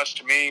given so much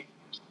to me.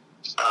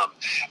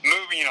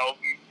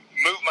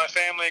 Moved my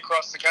family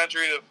across the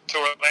country to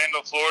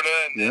Orlando, Florida,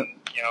 and then,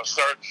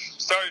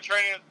 started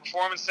training at the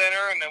Performance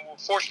Center, and then we're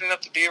fortunate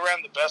enough to be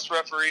around the best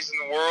referees in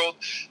the world.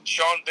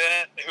 Sean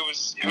Bennett, who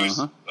was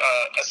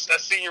a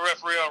senior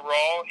referee on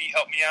Raw, he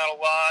helped me out a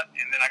lot,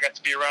 and then I got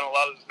to be around a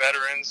lot of the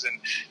veterans and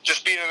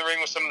just being in the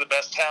ring with some of the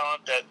best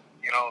talent that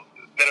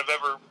have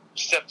ever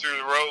stepped through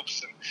the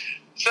ropes. And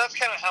so that's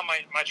kind of how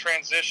my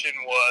transition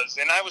was,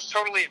 and I was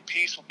totally at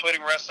peace with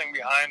putting wrestling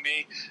behind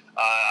me.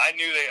 I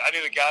knew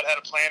that God had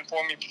a plan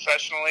for me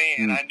professionally,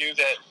 and I knew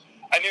that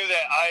I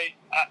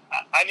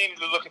needed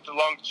to look at the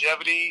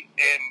longevity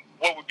and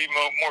what would be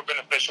more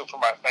beneficial for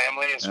my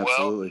family as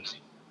well. And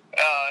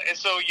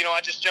so,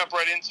 I just jumped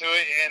right into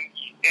it,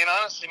 and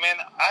honestly, man,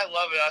 I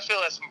love it. I feel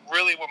that's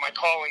really what my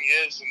calling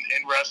is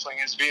in wrestling,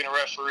 is being a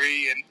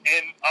referee, and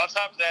on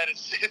top of that,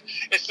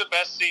 it's the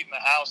best seat in the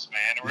house,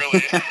 man. It really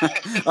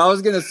is. I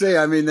was gonna say,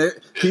 I mean,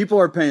 people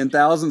are paying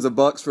thousands of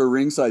bucks for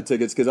ringside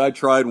tickets, because I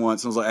tried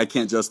once and I was like, I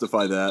can't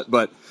justify that.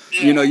 But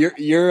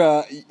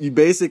you're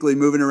basically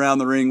moving around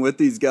the ring with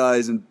these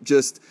guys, and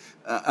just,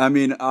 I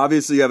mean,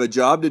 obviously you have a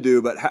job to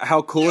do, but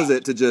how cool is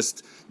it to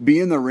just be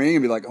in the ring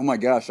and be like, oh my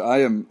gosh, I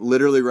am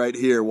literally right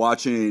here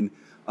watching.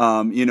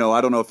 I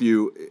don't know if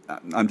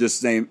I'm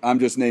just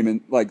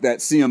naming like that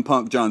CM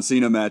Punk John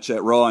Cena match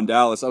at Raw in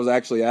Dallas. I was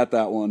actually at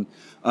that one.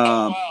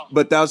 Wow.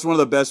 But that was one of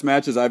the best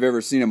matches I've ever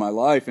seen in my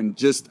life. And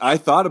I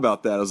thought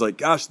about that. I was like,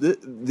 gosh,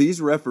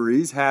 these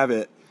referees have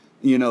it,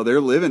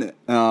 they're living it.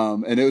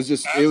 And it was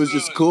just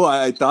cool.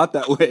 I thought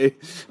that way.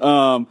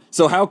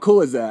 So how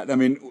cool is that? I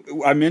mean,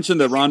 I mentioned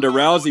the Ronda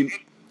Rousey.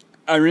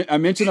 I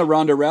mentioned the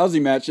Ronda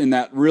Rousey match in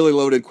that really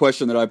loaded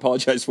question that I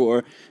apologize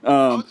for.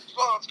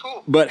 It's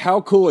cool. But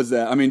how cool is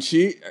that? I mean,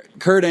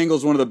 Kurt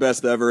Angle's one of the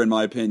best ever, in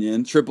my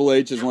opinion. Triple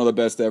H is one of the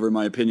best ever, in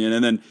my opinion.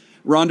 And then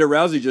Ronda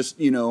Rousey, just,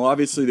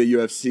 obviously the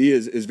UFC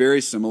is very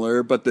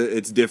similar, but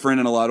it's different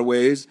in a lot of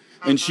ways.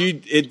 And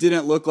it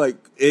didn't look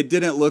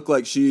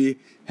like she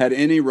had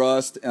any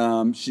rust.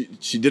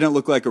 She didn't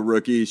look like a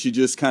rookie. She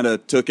just kind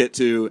of took it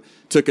to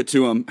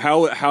him.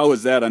 How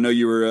was that? I know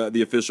you were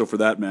the official for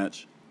that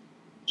match.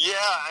 Yeah,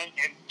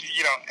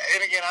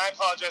 and again, I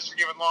apologize for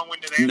giving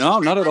long-winded answers. No,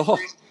 not at all.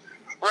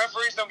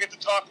 Referees don't get to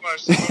talk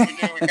much, so when we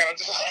do, we kind of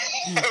just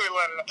we let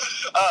it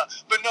out.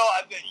 But no,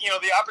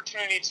 the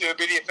opportunity to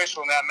be the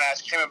official in that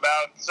match came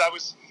about because I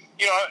was,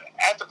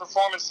 at the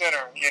Performance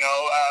Center,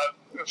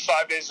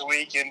 5 days a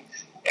week, and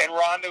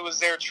Rhonda was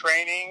there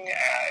training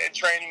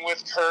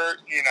with Kurt,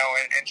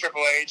 and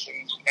Triple H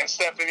and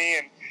Stephanie,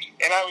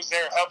 and I was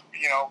there helping,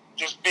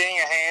 just being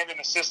a hand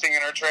and assisting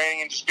in her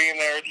training and just being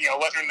there,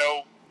 letting her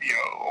know,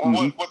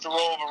 what the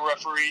role of a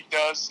referee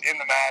does in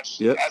the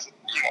match, as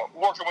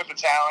working with the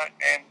talent.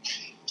 And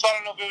so I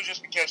don't know if it was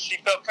just because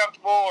she felt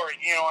comfortable, or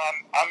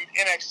I'm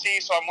NXT,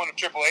 so I'm one of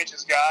Triple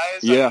H's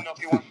guys. I don't know if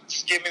he wanted to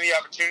just give me the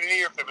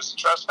opportunity, or if there was a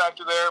trust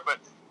factor there.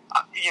 But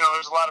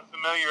there's a lot of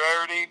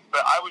familiarity.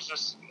 But I was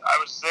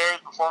there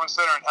at the Performance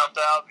Center and helped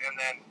out, and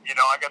then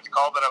I got the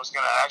call that I was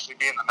going to actually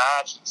be in the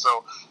match, and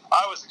so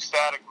I was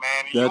ecstatic,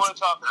 man. You want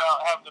to talk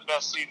about having the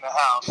best seat in the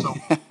house? So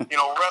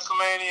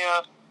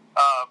WrestleMania.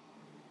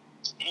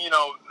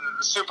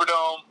 The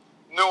Superdome,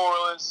 New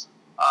Orleans.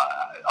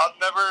 I'll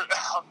never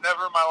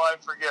in my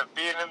life forget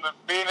being in the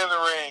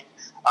ring.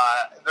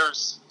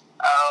 There's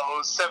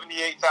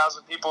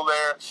 78,000 people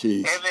there,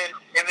 Jeez. and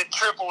then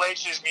Triple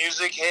H's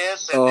music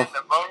hits, and then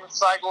the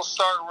motorcycles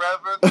start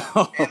revving,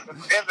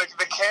 and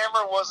the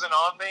camera wasn't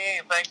on me,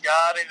 and thank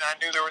God, and I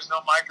knew there was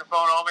no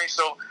microphone on me,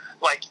 so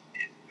like.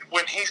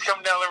 When he's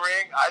coming down the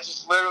ring, I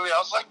was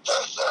like,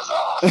 this is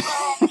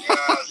awesome!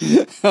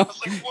 Yes! I was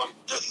like, what?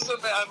 This is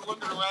amazing. I'm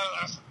looking around, and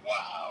I was like,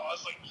 wow. I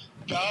was like,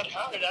 God,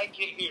 how did I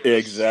get here?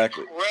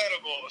 Exactly. This is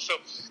incredible. So,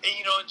 and,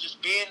 you know,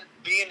 just being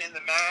in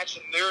the match,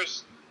 and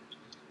there's,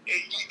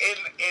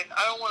 and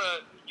I don't want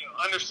to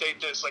understate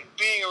this. Like,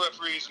 being a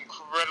referee is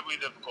incredibly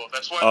difficult.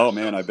 That's why. Oh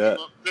man, I bet.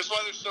 That's why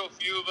there's so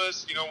few of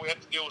us. You know, we have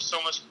to deal with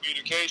so much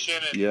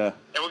communication, and Yeah.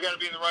 and we got to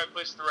be in the right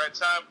place at the right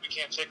time. We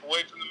can't take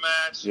away from the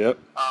match. Yep.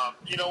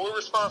 You know, we're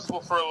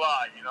responsible for a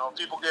lot. You know, if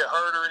people get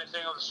hurt or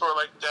anything of the sort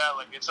like that,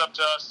 like, it's up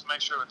to us to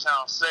make sure the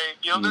talent's safe.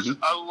 You know, there's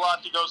a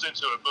lot that goes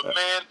into it. But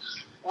man,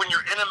 when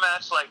you're in a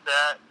match like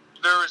that,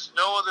 there is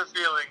no other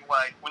feeling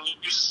like when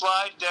you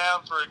slide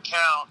down for a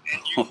count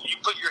and you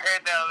put your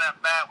head down on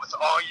that mat with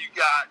all you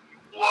got,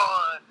 1,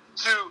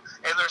 2,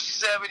 and there's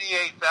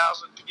 78,000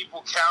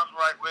 people counting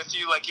right with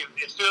you. Like,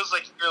 it feels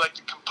like you're like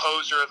the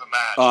composer of the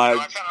match. You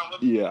know, I kind of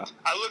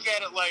look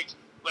at it like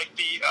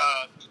the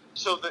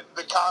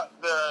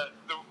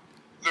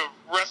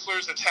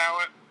wrestlers, the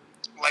talent,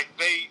 like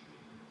they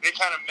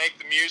kind of make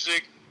the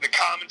music. The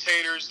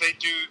commentators,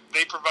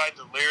 they provide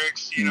the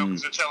lyrics, you know,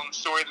 because they're telling the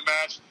story of the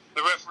match.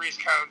 The referee's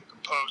kind of the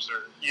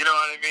composer. You know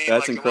what I mean?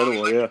 That's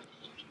incredible, yeah.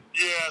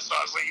 Yeah, so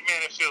I was like,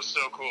 man, it feels so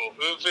cool.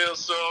 It feels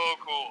so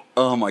cool.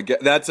 Oh my God,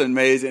 that's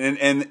amazing.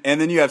 And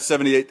then you have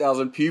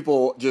 78,000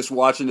 people just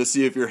watching to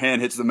see if your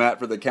hand hits the mat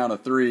for the count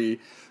of 3.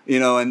 You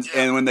know,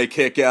 and when they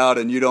kick out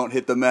and you don't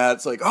hit the mat,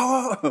 it's like,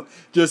 oh,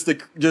 just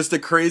a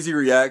crazy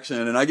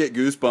reaction. And I get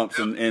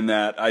goosebumps in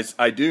that.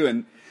 I do,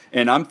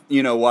 and I'm,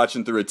 you know,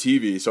 watching through a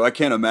TV, so I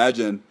can't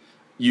imagine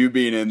you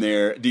being in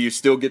there. Do you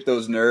still get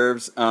those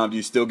nerves? Do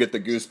you still get the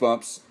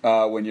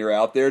goosebumps when you're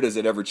out there? Does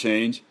it ever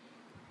change?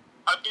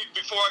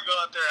 Before I go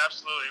out there,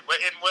 absolutely.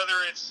 And whether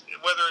it's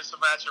a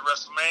match at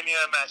WrestleMania,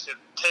 a match at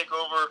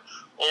Takeover,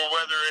 or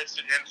whether it's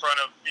in front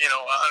of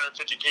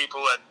 150 people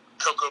at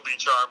Cocoa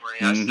Beach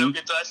Armory, I still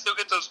get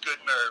those good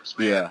nerves,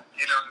 man. Yeah.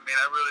 You know what I mean?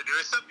 I really do.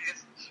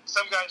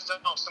 Some guys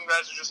don't know. Some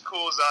guys are just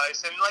cool as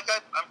ice, and like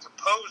I'm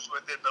composed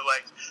with it, but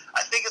like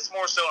I think it's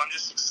more so I'm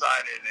just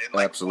excited. And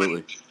like,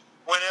 absolutely.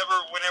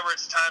 Whenever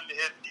it's time to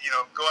hit,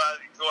 go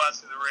out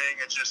to the ring,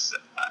 it's just,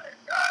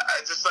 I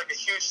just like a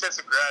huge sense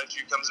of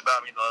gratitude comes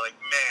about me. Like,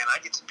 man, I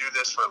get to do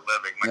this for a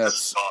living. Like, this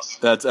is awesome.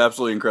 That's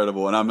absolutely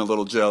incredible, and I'm a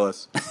little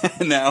jealous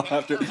now.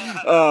 After,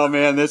 oh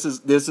man, this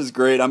is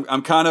great.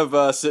 I'm kind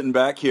of sitting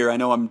back here. I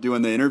know I'm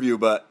doing the interview,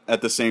 but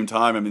at the same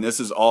time, I mean,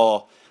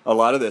 a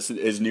lot of this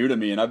is new to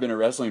me, and I've been a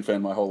wrestling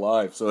fan my whole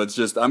life. So it's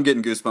just, I'm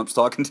getting goosebumps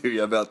talking to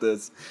you about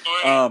this.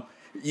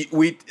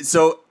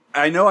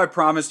 I know I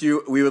promised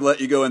you we would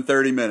let you go in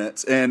 30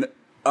 minutes, and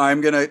I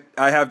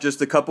have just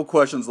a couple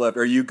questions left.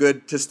 Are you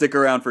good to stick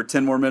around for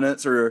 10 more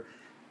minutes, or?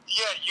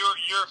 Yeah,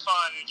 you're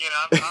fine. Again,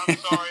 I'm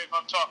sorry if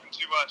I'm talking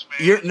too much,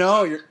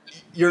 man.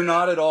 You're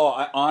not at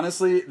all.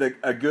 Honestly,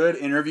 a good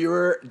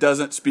interviewer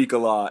doesn't speak a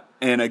lot,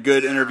 and a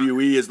good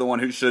interviewee is the one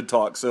who should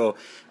talk. So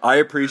I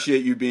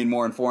appreciate you being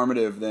more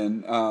informative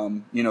than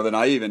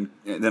I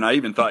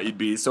even thought you'd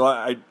be.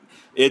 So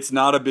it's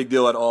not a big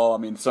deal at all. I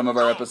mean, some of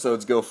our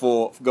episodes go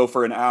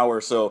for an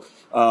hour, so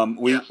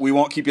we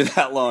won't keep you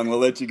that long. We'll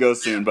let you go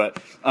soon. But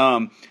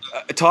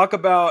talk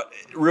about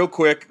real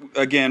quick.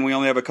 Again, we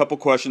only have a couple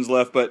questions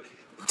left, but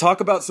talk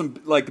about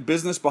some like the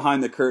business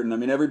behind the curtain. I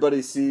mean,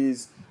 everybody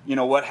sees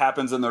what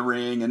happens in the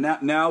ring, and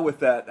now with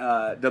that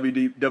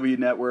WW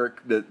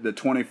Network, the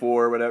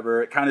 24 or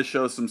whatever, it kind of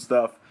shows some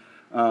stuff.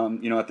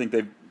 I think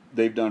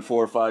they've done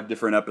 4 or 5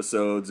 different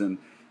episodes and.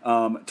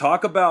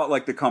 Talk about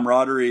like the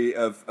camaraderie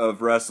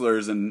of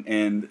wrestlers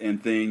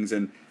and things,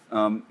 and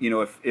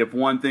if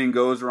one thing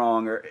goes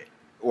wrong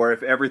or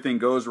if everything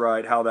goes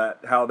right, how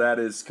that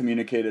is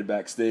communicated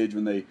backstage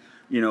when they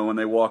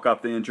walk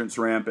off the entrance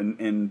ramp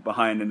and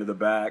behind into the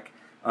back.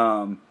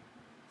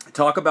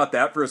 Talk about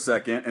that for a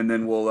second, and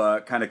then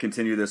we'll kind of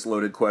continue this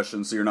loaded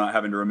question, so you're not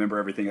having to remember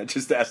everything I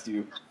just asked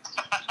you.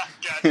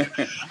 Gotcha.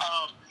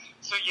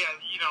 So yeah,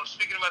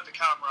 speaking about the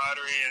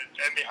camaraderie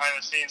and behind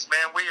the scenes,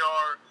 man, we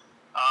are.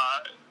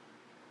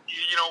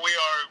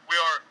 We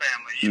are a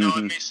family.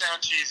 It may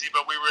sound cheesy,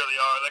 but we really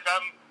are. Like,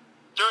 I'm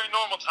during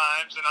normal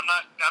times, and I'm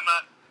not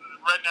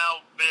right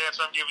now. The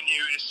answer I'm giving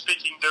you is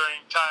speaking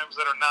during times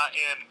that are not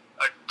in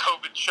a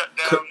COVID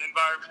shutdown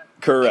environment.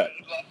 Correct.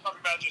 I'm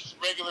talking about just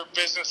regular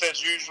business as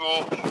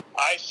usual.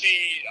 I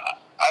see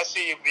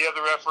the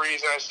other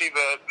referees, and I see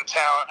the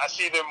talent. I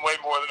see them way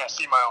more than I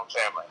see my own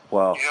family.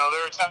 Wow.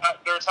 There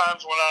are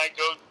times when I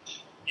go,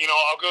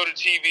 I'll go to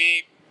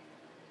TV.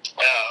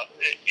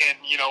 And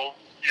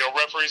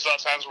referees a lot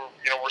of times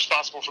we're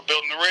responsible for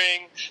building the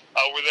ring.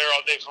 We're there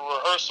all day for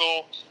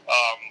rehearsal.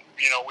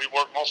 We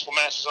work multiple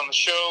matches on the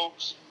show.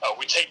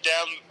 We take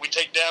down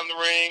the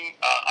ring.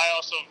 I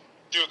also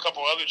do a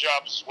couple other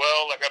jobs as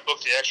well. Like, I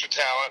book the extra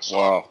talent. So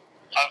wow.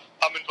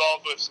 I'm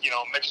involved with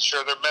making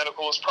sure their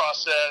medical is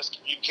processed,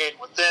 communicating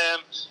with them,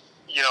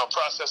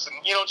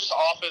 processing just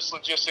office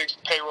logistics,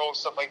 payroll, and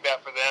stuff like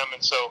that for them.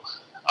 And so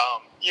I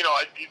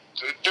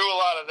do a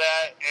lot of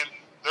that. And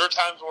there are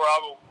times where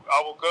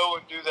I will go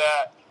and do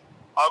that.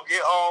 I'll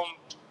get home,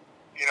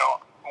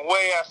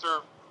 way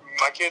after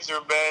my kids are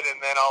in bed,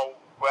 and then I'll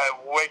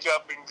wake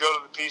up and go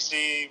to the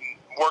PC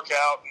work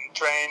out and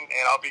train,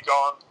 and I'll be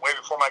gone way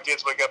before my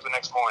kids wake up the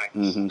next morning.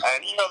 Mm-hmm.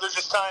 And there's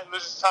just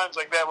times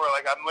like that where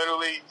like I'm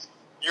literally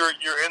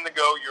you're in the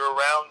go, you're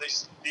around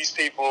these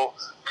people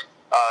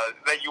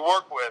that you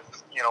work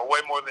with, way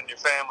more than your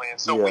family, and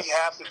so we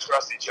have to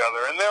trust each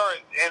other.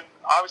 And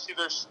obviously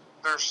there's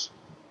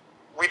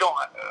we don't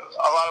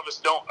a lot of us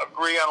don't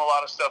agree on a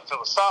lot of stuff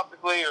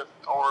philosophically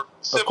or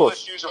civil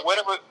issues or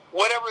whatever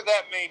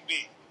that may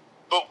be.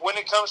 But when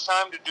it comes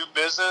time to do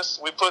business,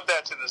 we put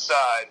that to the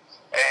side,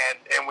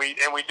 and we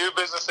do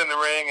business in the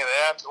ring, and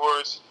then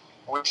afterwards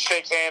we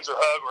shake hands or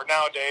hug, or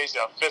nowadays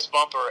a fist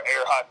bump or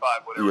air high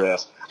five, whatever it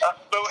is.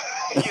 But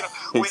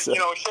we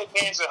shake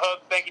hands and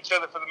hug, thank each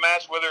other for the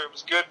match, whether it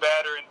was good,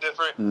 bad, or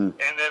indifferent, and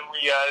then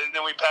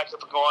we pack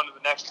up and go on to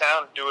the next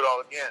town and do it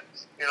all again.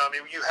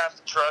 You have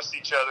to trust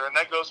each other, and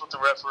that goes with the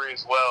referee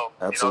as well.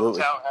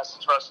 Absolutely. The talent has to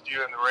trust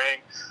you in the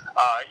ring.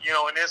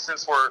 An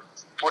instance where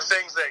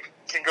things that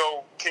can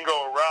go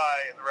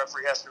awry, and the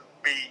referee has to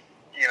be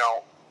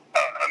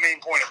a main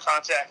point of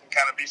contact and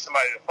kind of be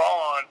somebody to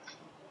fall on,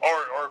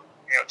 or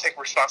take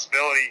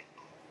responsibility.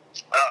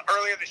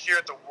 Earlier this year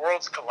at the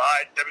Worlds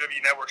Collide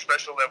WWE Network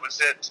special that was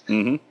it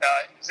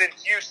was in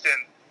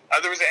Houston,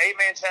 there was an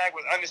 8-man tag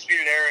with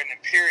Undisputed Era and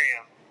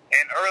Imperium,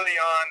 and early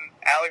on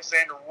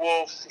Alexander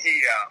Wolf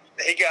he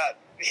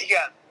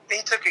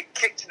took a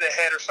kick to the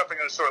head or something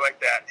of the sort like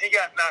that. He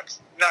got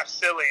knocked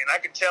silly, and I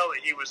could tell that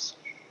he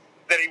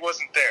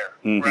wasn't there,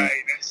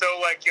 right? And so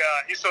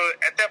so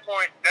at that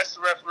point, that's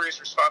the referee's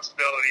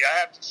responsibility. I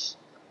have to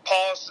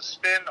pause,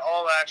 suspend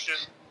all action,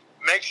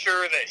 make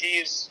sure that he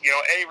is,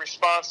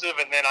 responsive,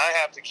 and then I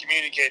have to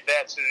communicate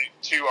that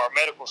to our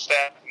medical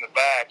staff in the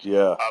back,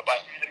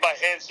 by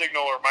hand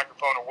signal or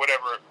microphone or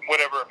whatever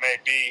it may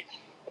be,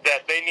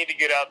 that they need to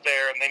get out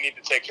there and they need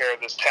to take care of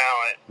this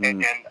talent.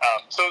 And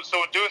so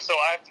in doing so,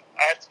 I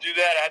have to do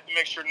that. I have to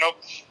make sure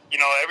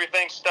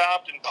everything's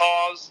stopped and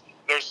paused.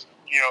 There's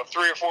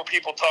 3 or 4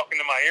 people talking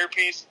to my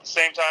earpiece at the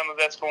same time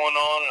that's going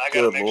on, and I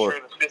got to make sure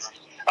that this.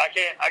 I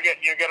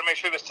got to make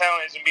sure this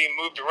talent isn't being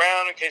moved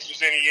around in case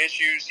there's any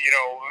issues,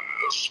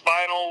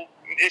 spinal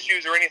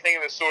issues or anything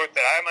of the sort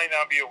that I might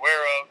not be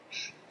aware of.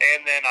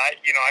 And then I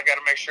got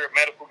to make sure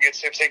medical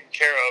gets him taken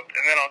care of.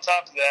 And then on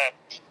top of that,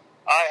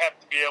 I have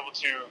to be able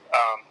to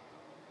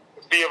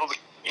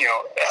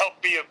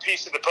help be a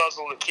piece of the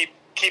puzzle to keep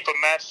a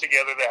match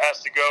together that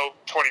has to go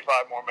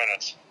 25 more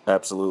minutes.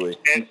 Absolutely.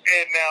 And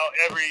now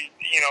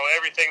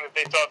everything that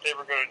they thought they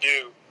were going to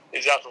do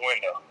is out the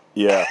window.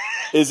 Yeah.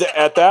 Is it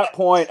at that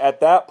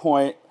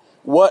point,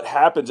 what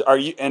happens? Are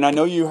you? And I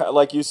know you,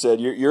 like you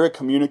said, you're a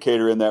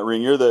communicator in that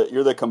ring. You're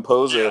the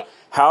composer. Yeah.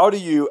 How do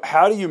you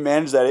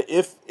manage that?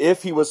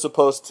 If he was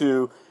supposed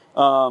to,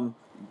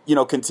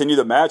 continue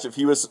the match, if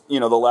he was,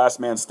 the last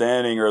man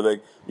standing, or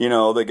the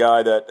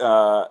guy that,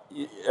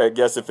 I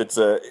guess if it's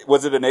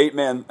was it an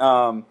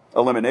 8-man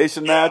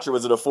elimination match, or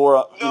was it a 4?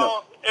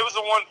 No, it was a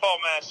 1-fall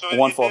match. So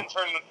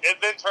it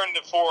then turned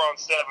to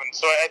 4-on-7.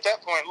 So at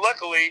that point,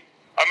 luckily,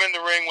 I'm in the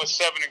ring with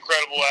 7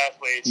 incredible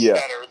athletes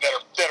that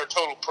are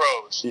total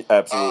pros.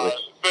 Absolutely.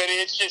 But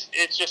it's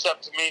just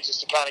up to me just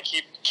to kind of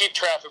keep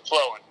traffic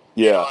flowing.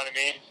 Yeah. You know what I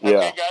mean?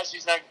 Yeah. Okay, guys,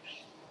 he's not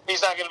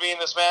going to be in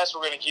this match.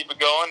 We're going to keep it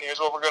going. Here's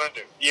what we're going to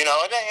do. And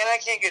I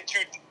can't get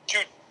too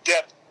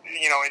depth,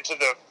 into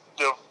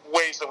the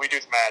ways that we do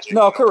the magic.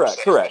 No, correct.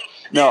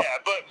 No. Yeah,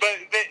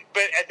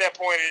 but at that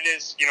point, it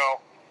is,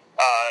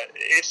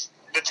 it's.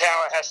 The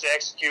talent has to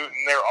execute,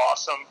 and they're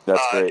awesome.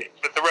 That's great.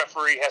 But the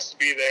referee has to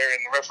be there, and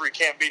the referee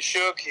can't be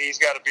shook. He's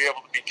got to be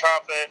able to be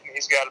confident, and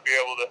he's got to be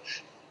able to,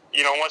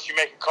 once you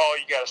make a call,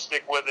 you got to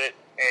stick with it,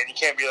 and you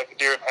can't be like a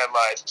deer in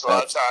headlights. So a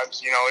lot of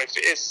times,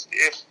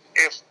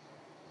 if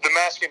the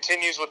match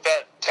continues with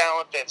that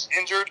talent that's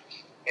injured,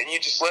 and you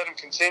just let him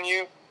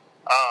continue,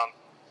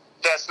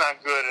 that's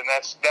not good, and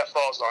that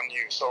falls on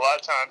you. So a lot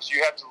of times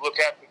you have to look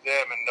after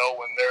them and know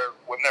when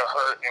they're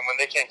hurt and when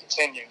they can't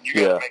continue. You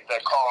got to make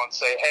that call and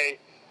say, hey,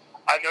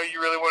 I know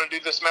you really want to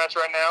do this match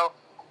right now.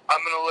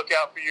 I'm going to look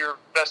out for your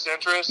best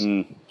interest.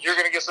 You're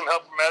going to get some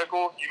help from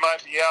medical. You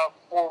might be out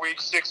 4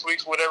 weeks, 6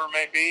 weeks, whatever it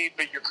may be,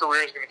 but your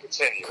career is going to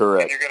continue.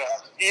 Correct. And you're going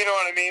to, you know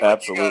what I mean?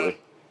 Absolutely.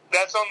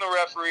 That's on the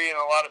referee, and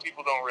a lot of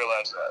people don't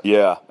realize that.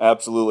 Yeah,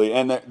 absolutely.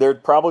 And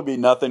there'd probably be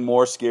nothing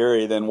more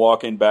scary than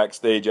walking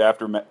backstage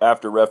after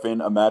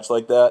reffing a match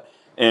like that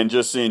and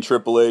just seeing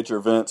Triple H or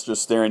Vince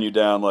just staring you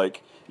down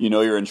like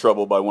you're in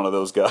trouble by one of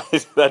those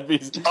guys. That'd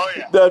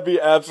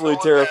be absolutely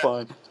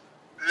terrifying.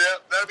 Yeah,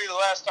 that'd be the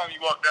last time you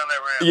walk down that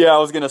ramp. Yeah, I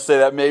was gonna say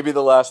that may be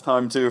the last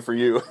time too for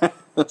you.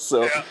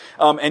 So,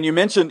 and you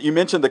mentioned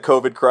the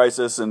COVID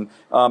crisis, and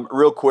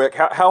real quick,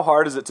 how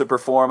hard is it to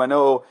perform? I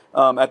know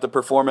at the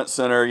Performance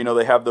Center,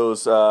 they have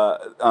those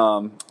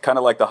kind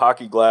of like the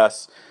hockey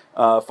glass,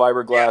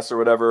 fiberglass or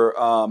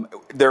whatever.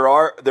 There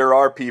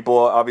are people,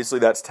 obviously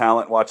that's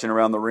talent watching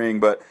around the ring,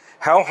 but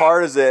how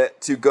hard is it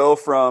to go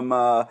from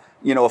a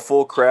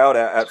full crowd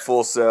at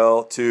Full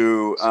Sail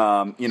to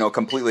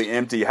completely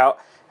empty?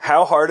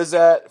 How hard is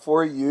that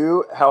for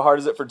you? How hard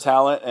is it for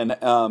talent? And,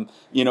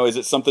 is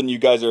it something you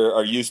guys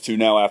are used to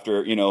now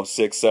after,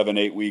 6, 7,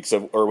 8 weeks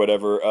or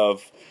whatever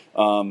of,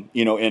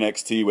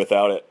 NXT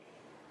without it?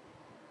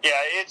 Yeah,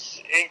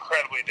 it's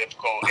incredibly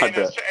difficult, I and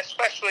bet.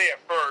 especially at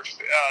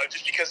first,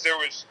 just because there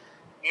was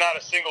not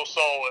a single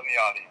soul in the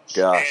audience.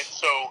 Gosh. And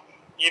so,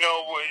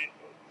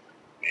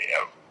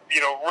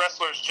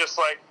 wrestlers, just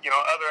like,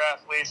 other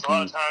athletes, a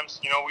lot of times,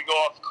 we go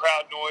off the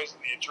crowd noise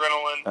and the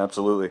adrenaline.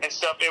 Absolutely. And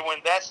stuff. And when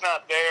that's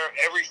not there,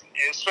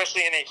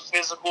 especially in a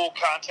physical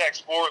contact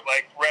sport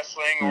like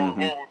wrestling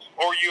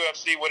or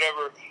UFC,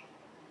 whatever,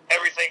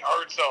 everything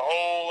hurts a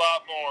whole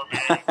lot more,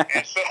 man.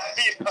 And so,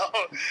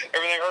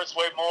 everything hurts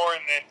way more.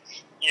 And then,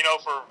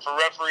 for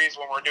referees,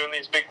 when we're doing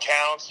these big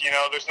counts,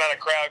 there's not a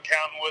crowd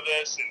counting with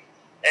us.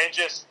 And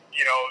just,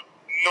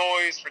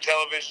 noise for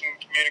television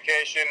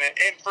communication.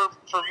 And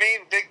for me,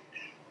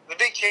 the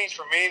big change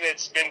for me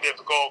that's been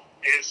difficult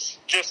is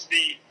just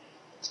the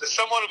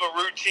somewhat of a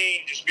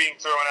routine just being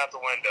thrown out the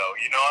window.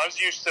 I was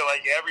used to,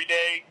 like, every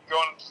day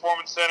going to the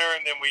Performance Center,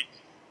 and then we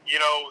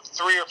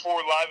 3 or 4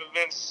 live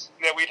events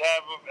that we'd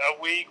have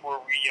a week where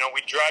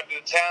we'd drive to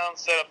the town,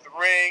 set up the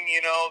ring,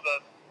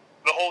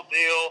 the whole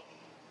deal,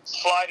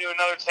 fly to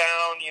another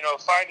town,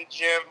 find a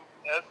gym,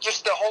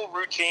 just the whole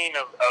routine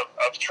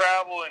of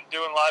travel and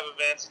doing live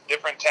events in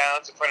different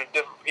towns in front of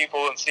different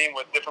people and seeing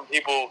what different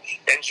people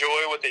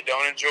enjoy, what they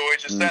don't enjoy.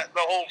 Just the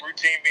whole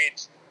routine being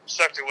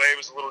sucked away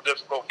was a little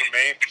difficult for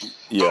me.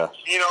 Yeah. But,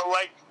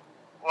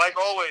 like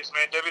always,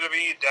 man,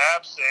 WWE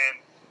adapts, and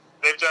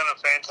they've done a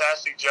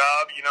fantastic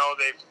job.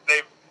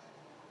 They've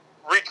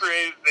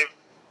recreated. They've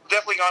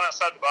definitely gone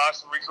outside the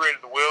box and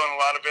recreated the wheel in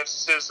a lot of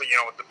instances.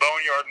 With the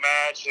Boneyard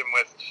match and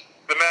with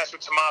the match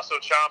with Tommaso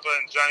Ciampa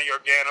and Johnny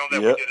Gargano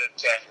that we did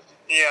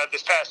at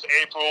this past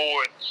April,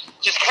 and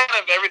just kind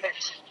of everything.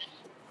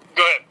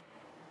 Go ahead.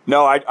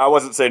 No, I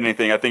wasn't saying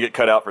anything. I think it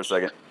cut out for a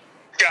second.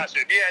 Gotcha.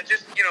 Yeah,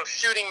 just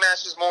shooting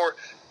matches more.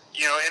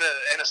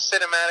 In a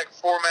cinematic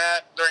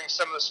format during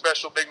some of the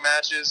special big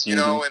matches. And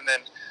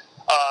then.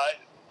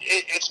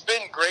 It's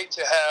been great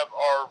to have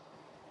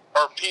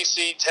our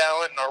PC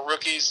talent and our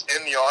rookies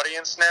in the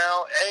audience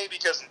now.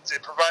 Because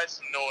it provides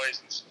some noise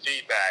and some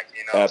feedback.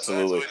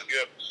 Absolutely. So that's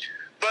good.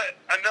 But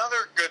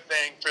another good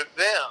thing for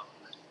them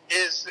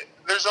is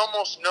there's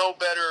almost no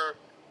better,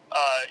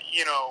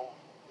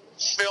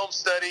 film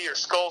study or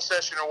skull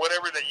session or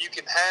whatever that you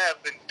can have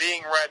than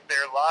being right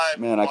there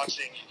live and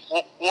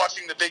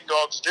watching the big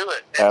dogs do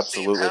it and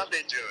seeing how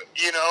they do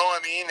it.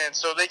 And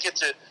so they get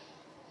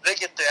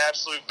the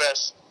absolute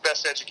best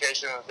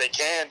education that they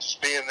can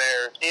just being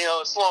there.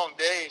 It's long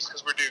days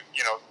because we're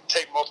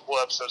tape multiple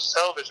episodes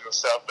of television and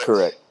stuff. But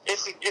correct.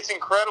 It's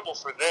incredible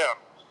for them,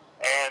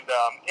 and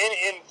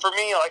for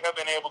me, like, I've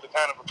been able to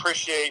kind of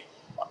appreciate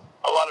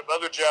a lot of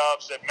other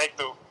jobs that make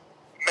the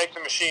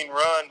machine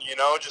run.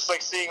 Just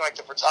like seeing, like,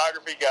 the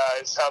photography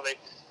guys, how they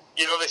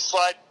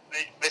slide.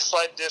 They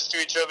slide discs to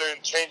each other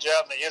and change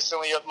out, and they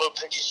instantly upload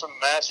pictures from the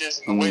matches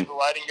and the way the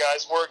lighting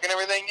guys work and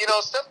everything.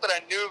 Stuff that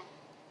I knew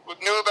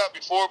about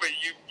before, but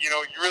you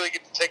really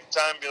get to take the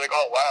time and be like,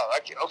 oh wow, I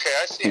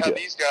see how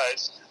these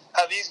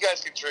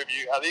guys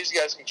contribute.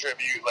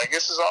 Like,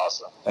 this is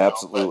awesome.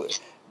 Absolutely.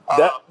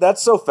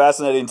 That's so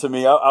fascinating to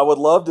me. I would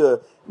love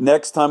to,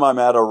 next time I'm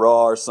at a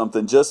Raw or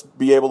something, just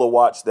be able to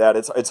watch that.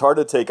 It's hard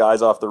to take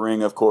eyes off the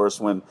ring, of course,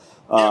 when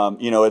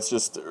it's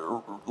just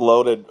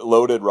loaded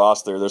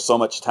roster. There's so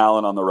much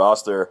talent on the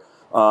roster.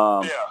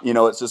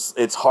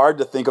 It's hard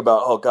to think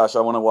about, oh gosh,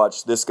 I want to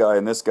watch this guy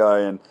and this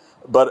guy.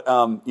 But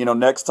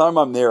next time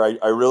I'm there,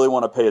 I really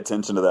want to pay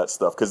attention to that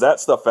stuff, because that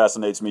stuff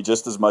fascinates me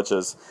just as much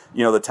as,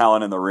 the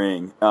talent in the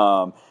ring.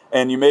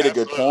 And you made a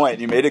good point.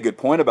 You made a good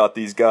point about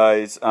these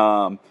guys.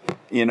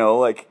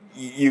 Like,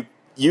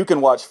 you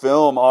can watch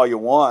film all you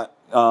want,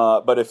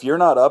 but if you're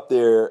not up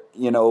there,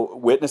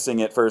 witnessing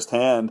it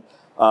firsthand,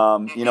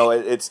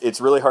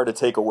 it's really hard to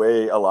take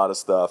away a lot of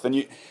stuff.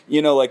 And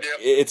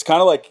it's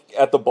kind of like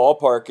at the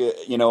ballpark,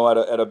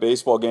 at a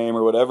baseball game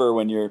or whatever,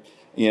 when you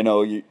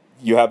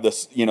have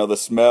this, the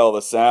smell,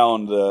 the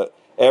sound,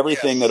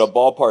 everything that a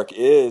ballpark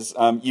is.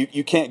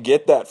 You can't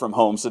get that from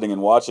home sitting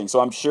and watching. So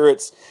I'm sure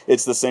it's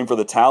the same for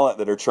the talent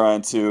that are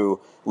trying to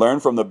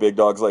learn from the big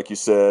dogs, like you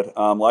said,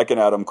 like an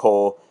Adam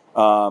Cole,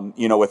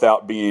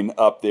 without being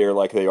up there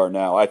like they are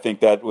now. I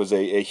think that was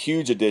a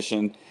huge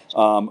addition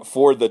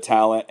for the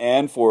talent,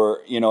 and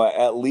for,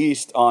 at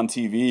least on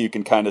TV, you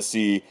can kind of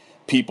see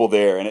people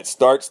there, and it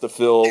starts to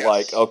feel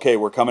like, okay,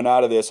 we're coming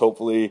out of this,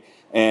 hopefully.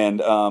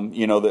 And,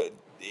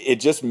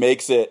 it just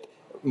makes it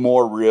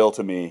more real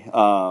to me.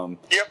 And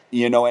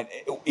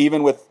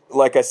even with,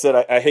 like I said,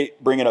 I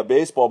hate bringing up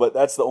baseball, but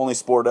that's the only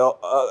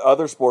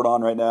other sport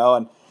on right now.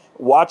 And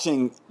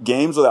watching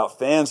games without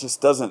fans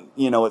just doesn't,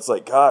 it's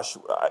like, gosh,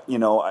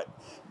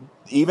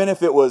 even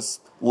if it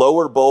was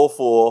lower bowl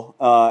full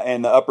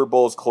and the upper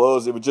bowl's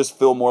closed, it would just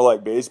feel more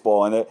like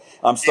baseball. And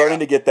I'm starting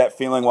to get that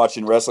feeling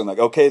watching wrestling, like,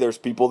 okay, there's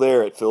people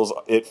there. It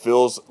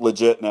feels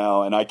legit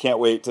now, and I can't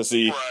wait to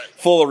see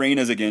full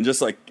arenas again,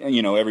 just like,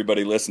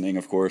 everybody listening,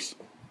 of course.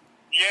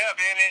 Yeah,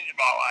 man.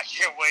 I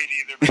can't wait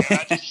either,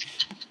 man.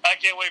 I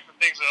can't wait for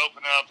things to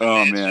open up.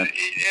 Oh, man.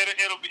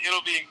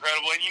 It'll be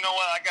incredible. And you know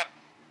what?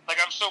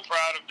 I'm so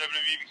proud of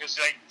WWE because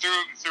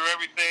through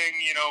everything,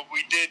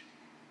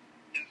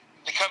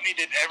 the company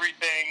did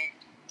everything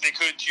they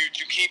could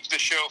to keep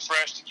the show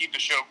fresh, to keep the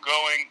show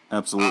going.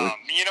 Absolutely.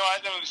 I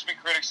know there's been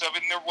critics of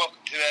it, and they're welcome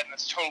to that, and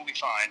that's totally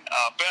fine.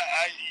 But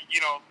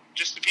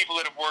just the people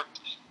that have worked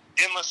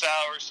endless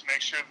hours to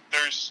make sure that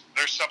there's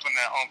something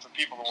at home for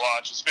people to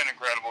watch. It's been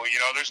incredible.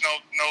 There's no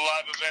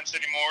live events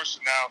anymore, so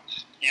now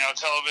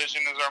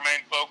television is our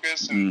main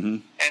focus,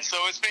 and so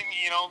it's been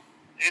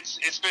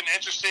it's been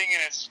interesting,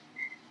 and it's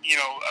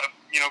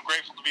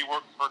grateful to be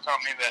working for a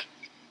company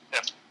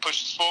that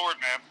pushes forward,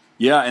 man.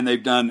 Yeah, and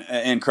they've done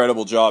an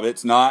incredible job.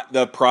 It's not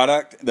the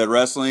product, the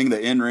wrestling,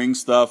 the in-ring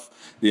stuff,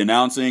 the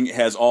announcing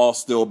has all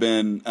still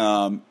been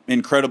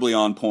incredibly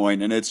on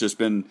point, and it's just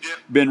been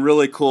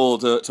really cool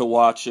to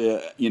watch.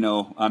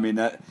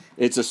 That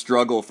it's a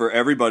struggle for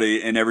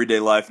everybody in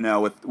everyday life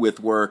now with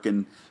work,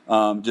 and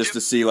just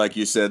to see, like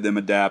you said, them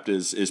adapt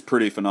is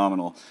pretty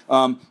phenomenal.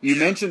 You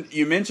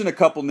mentioned a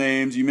couple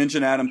names. You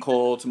mentioned Adam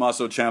Cole,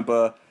 Tommaso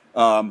Ciampa.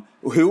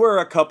 Who are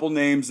a couple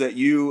names that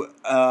you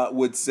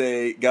would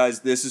say,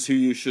 guys, this is who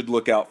you should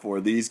look out for?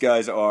 These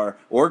guys are,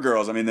 or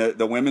girls. I mean,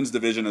 the women's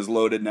division is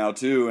loaded now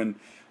too, and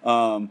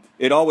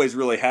it always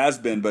really has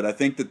been. But I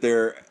think that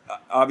they're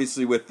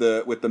obviously with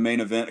the main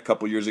event a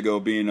couple years ago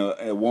being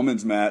a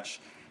women's match.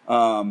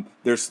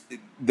 There's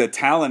the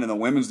talent in the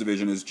women's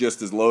division is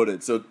just as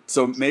loaded.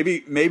 So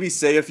maybe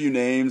say a few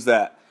names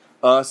that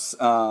us,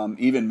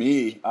 even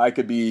me, I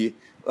could be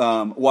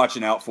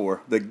watching out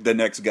for the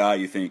next guy.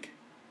 You think?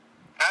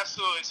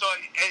 Absolutely. So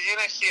at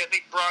NXT, I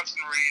think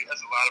Bronson Reed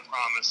has a lot of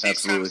promise.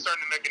 He's kind of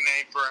starting to make a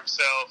name for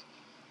himself.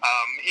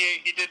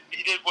 He did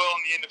well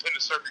in the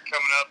independent circuit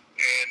coming up,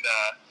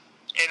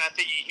 and I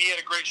think he had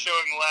a great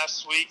showing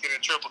last week in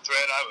a triple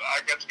threat.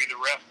 I got to be the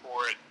ref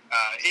for it.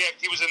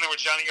 He was in there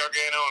with Johnny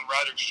Gargano and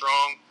Roderick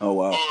Strong. Oh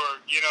wow! Who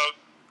are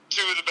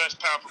two of the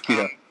best pound for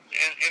pound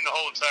in the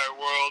whole entire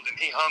world, and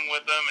he hung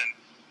with them. And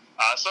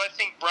so I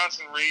think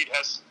Bronson Reed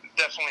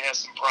definitely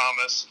has some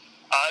promise.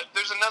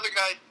 There's another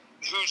guy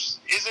who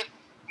isn't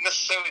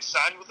necessarily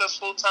signed with us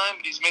full time,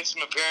 but he's made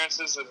some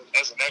appearances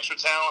as an extra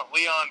talent.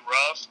 Leon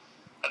Ruff,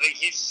 I think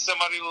he's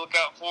somebody to look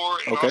out for,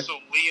 and also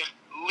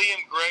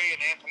Liam Gray and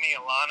Anthony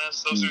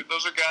Alanis.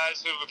 Those are guys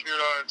who have appeared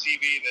on our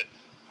TV that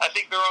I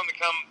think they're on the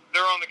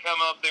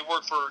come up. They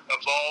work for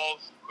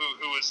Evolve,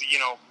 who is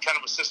kind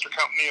of a sister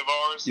company of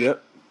ours. Yep.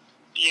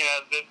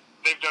 That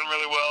they've done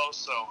really well.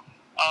 So.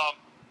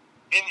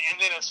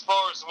 And then as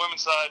far as the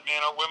women's side,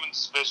 man, our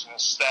women's division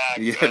is stacked.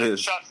 Yeah, it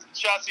is.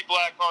 Shotzi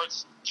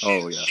Blackheart's,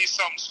 she's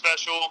something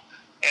special,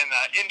 and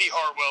Indy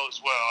Hartwell as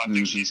well. I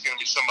think she's going to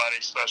be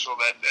somebody special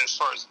that as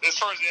far as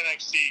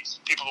NXT,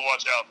 people to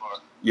watch out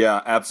for.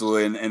 Yeah,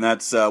 absolutely, and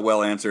that's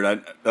well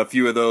answered. A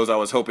few of those I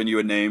was hoping you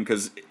would name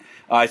because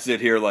I sit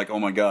here like, oh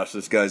my gosh,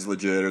 this guy's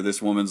legit or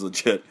this woman's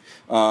legit.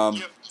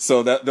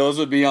 So those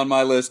would be on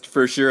my list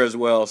for sure as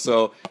well.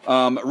 So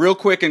real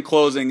quick in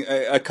closing,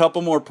 a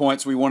couple more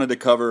points we wanted to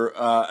cover.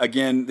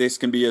 Again, this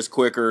can be as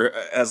quick or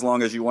as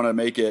long as you want to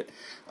make it.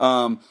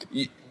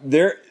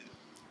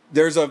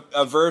 There's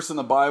a verse in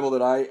the Bible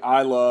that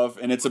I love,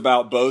 and it's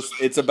about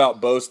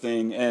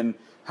boasting and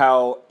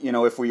how,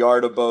 if we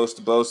are to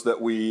boast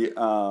that we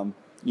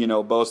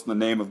boast in the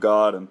name of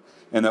God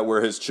and that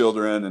we're His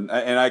children,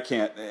 and I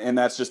can't, and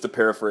that's just a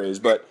paraphrase,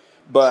 but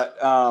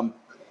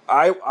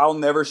I'll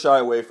never shy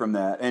away from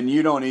that, and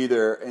you don't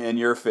either in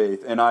your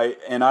faith, and I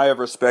have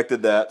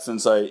respected that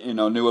since I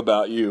knew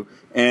about you.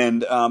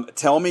 And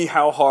tell me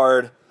how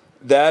hard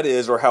that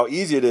is, or how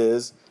easy it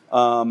is,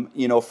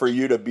 for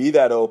you to be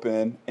that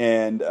open,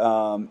 and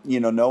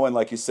knowing,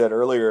 like you said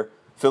earlier,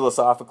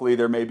 philosophically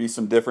there may be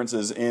some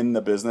differences in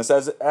the business,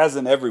 as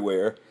in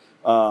everywhere.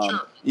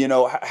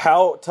 Sure.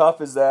 How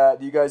tough is that?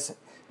 Do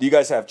you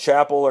guys have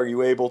chapel? Are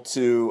you able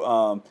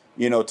to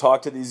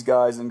talk to these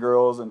guys and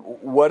girls, and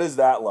what is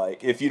that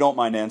like, if you don't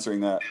mind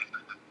answering that?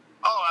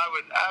 Oh, I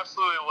would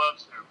absolutely love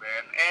to,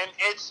 man. And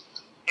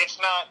it's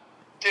not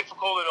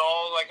difficult at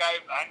all. Like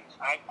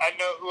I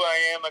know who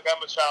I am. Like,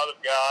 I'm a child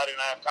of God, and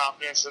I have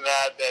confidence in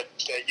that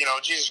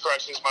Jesus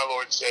Christ is my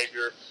Lord and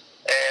Savior,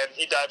 and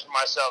He died for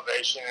my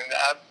salvation, and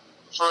I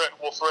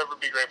will forever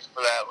be grateful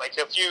for that. Like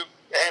a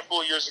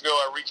handful of years ago,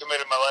 I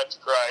recommitted my life to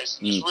Christ.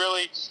 And just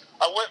really,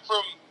 I went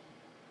from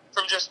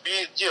just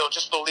being,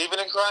 just believing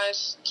in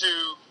Christ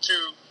to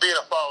being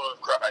a follower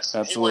of Christ.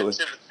 Absolutely.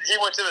 He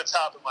went to the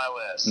top of my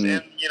list,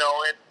 and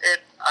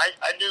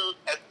I knew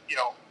that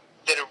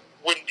it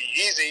wouldn't be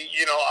easy.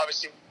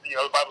 Obviously,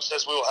 the Bible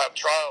says we will have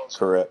trials.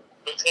 Correct.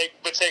 But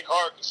take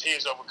heart, because He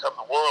has overcome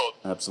the world.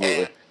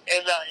 Absolutely.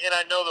 And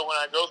I know that when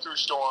I go through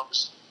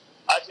storms,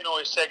 I can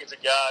always take it to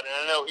God, and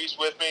I know He's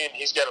with me, and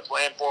He's got a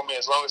plan for me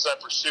as long as I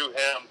pursue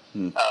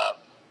Him.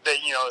 That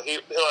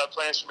He'll have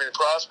plans for me to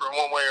prosper in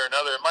one way or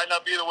another. It might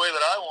not be the way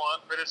that I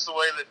want, but it's the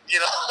way that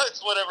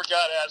it's whatever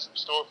God has in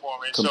store for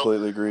me.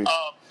 Completely agree.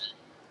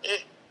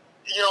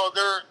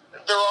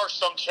 there are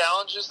some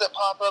challenges that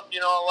pop up.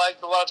 Like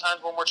a lot of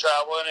times when we're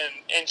traveling,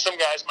 and some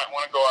guys might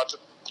want to go out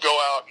and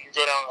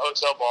go down to the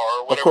hotel bar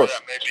or whatever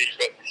that may be.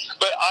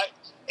 But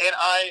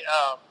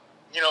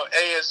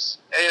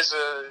as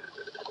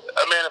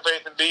a man of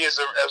faith, and B as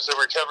a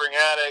recovering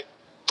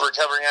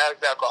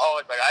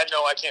alcoholic, like I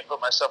know I can't put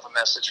myself in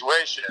that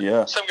situation.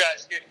 Yeah. Some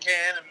guys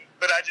can,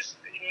 but I just,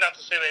 not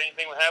to say that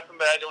anything will happen,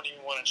 but I don't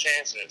even want to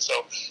chance it.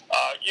 So,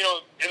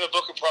 in the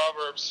book of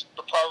Proverbs,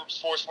 Proverbs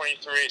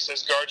 4:23, it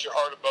says, "Guard your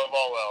heart above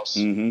all else,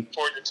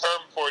 for it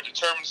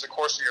determines the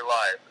course of your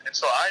life." And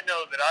so I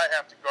know that I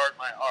have to guard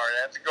my heart.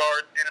 I have to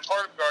guard, and a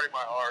part of guarding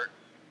my heart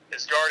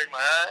is guarding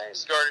my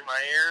eyes, guarding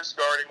my ears,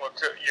 guarding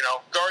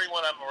guarding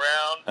what I'm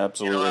around.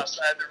 Absolutely.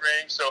 Outside the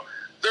ring. So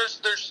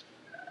there's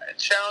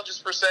challenges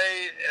per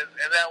se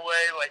in that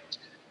way. Like,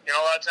 a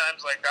lot of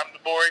times, like, I'm the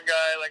boring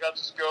guy. Like, I'll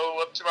just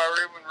go up to my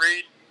room and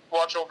read,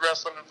 watch old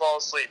wrestling, and fall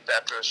asleep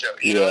after the show.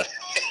 You know?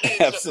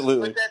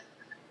 Absolutely. But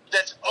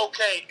that's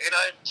okay, and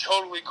I'm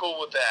totally cool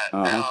with that.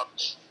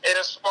 And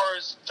as far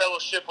as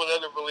fellowship with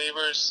other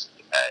believers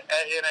at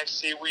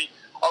NXT,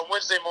 on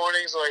Wednesday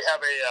mornings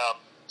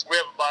we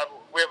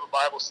have a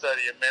Bible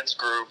study, a men's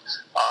group.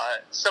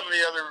 Some of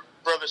the other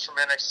brothers from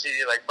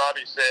NXT, like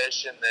Bobby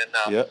Fish, and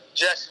then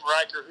Jackson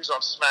Riker, who's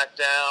on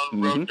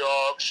SmackDown, Road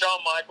Dogg. Shawn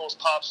Michaels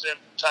pops in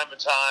from time to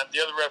time.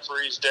 The other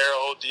referees,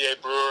 Daryl, D.A.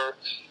 Brewer,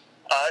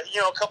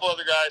 a couple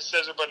other guys,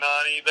 Cesar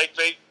Bonani.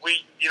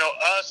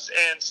 Us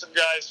and some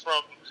guys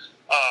from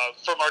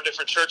our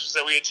different churches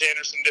that we attend,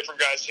 or some different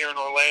guys here in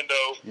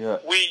Orlando.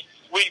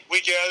 We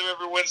gather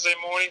every Wednesday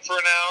morning for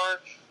an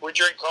hour. We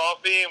drink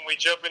coffee and we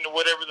jump into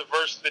whatever the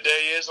verse of the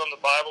day is on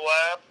the Bible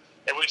app,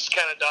 and we just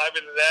kind of dive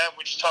into that. And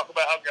we just talk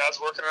about how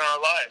God's working in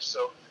our lives.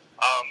 So,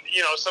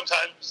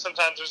 sometimes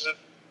there's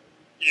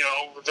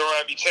there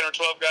might be 10 or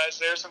 12 guys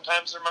there.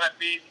 Sometimes there might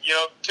be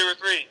 2 or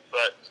 3.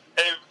 But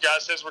hey, God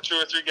says we're 2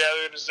 or 3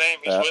 gathered in His name.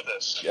 He's with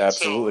us.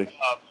 Absolutely.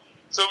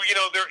 So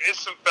there is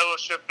some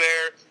fellowship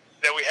there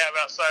that we have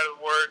outside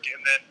of work,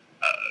 and then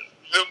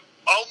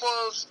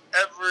almost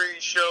every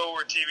show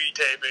or TV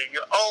taping,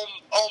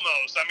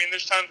 almost. I mean,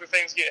 there's times where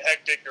things get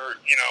hectic,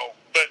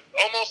 but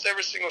almost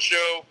every single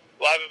show,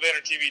 live event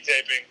or TV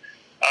taping,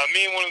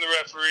 me and one of the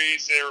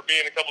referees, or me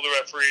and a couple of the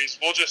referees,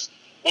 we'll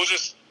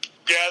just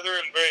gather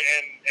and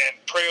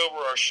pray over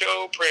our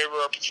show, pray over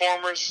our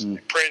performers,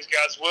 praise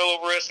God's will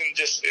over us, and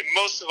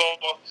most of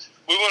all,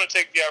 we want to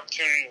take the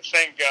opportunity to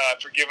thank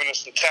God for giving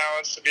us the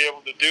talents to be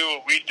able to do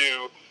what we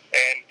do,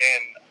 and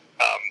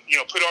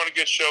put on a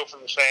good show for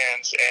the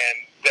fans,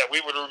 and that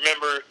we would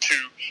remember to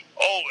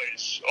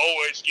always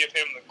give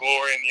Him the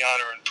glory and the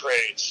honor and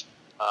praise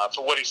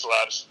for what He's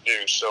allowed us to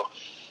do. So,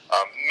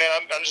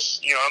 man, I'm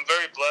just, I'm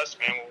very blessed,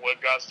 man, with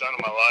what God's done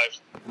in my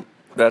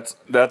life.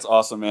 That's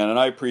awesome, man, and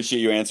I appreciate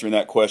you answering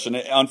that question.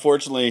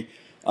 Unfortunately,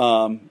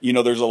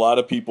 there's a lot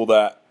of people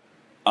that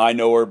I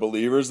know are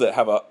believers that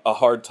have a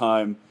hard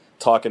time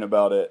talking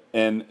about it,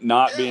 and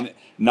not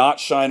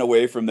shying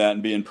away from that,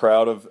 and being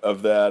proud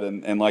of that.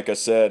 And like I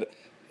said,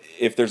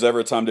 if there's ever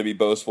a time to be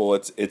boastful,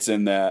 it's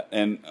in that.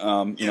 And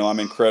I'm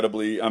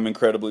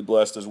incredibly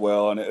blessed as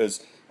well. And it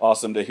was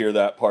awesome to hear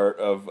that part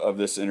of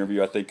this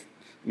interview. I think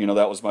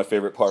that was my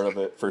favorite part of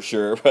it for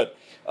sure. But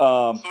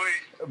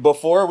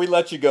before we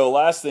let you go,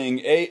 last thing,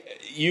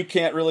 you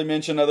can't really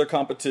mention other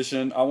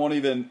competition. I won't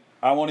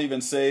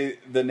even say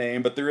the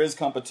name, but there is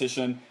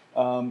competition.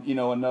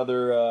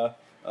 Another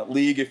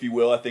league, if you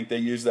will. I think they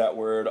use that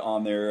word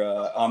on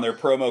their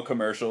promo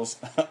commercials.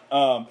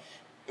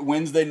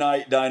 Wednesday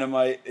Night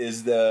Dynamite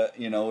is the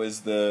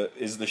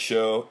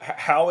show.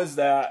 How is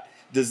that?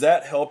 Does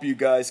that help you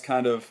guys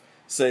kind of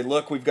say,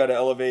 look, we've got to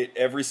elevate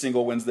every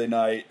single Wednesday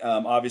night?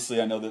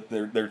 Obviously, I know that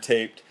they're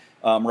taped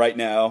right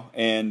now,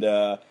 and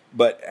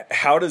but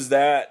how does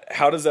that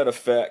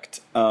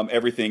affect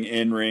everything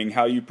in ring?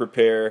 How you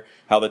prepare,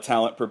 how the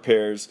talent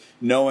prepares,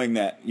 knowing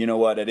that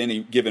at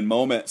any given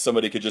moment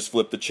somebody could just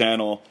flip the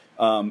channel,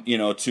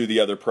 to the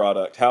other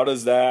product. How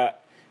does that?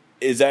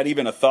 Is that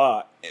even a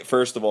thought,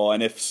 first of all?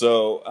 And if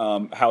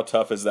so, how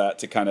tough is that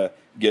to kind of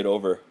get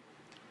over?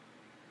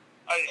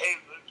 I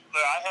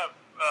have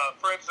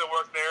friends that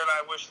work there, and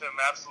I wish them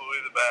absolutely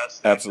the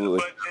best.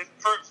 Absolutely.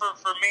 But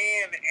for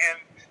me, and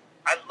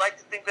I'd like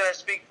to think that I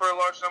speak for a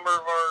large number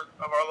of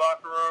our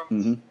locker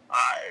room.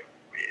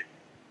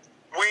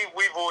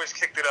 We've always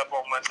kicked it up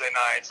on Wednesday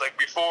nights. Like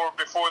before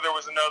there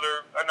was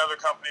another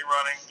company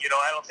running.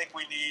 I don't think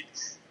we need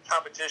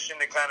competition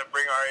to kind of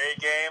bring our A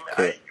game.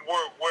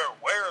 We're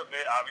aware of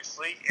it,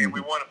 obviously, and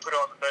we want to put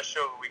on the best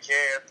show that we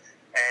can.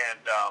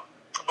 And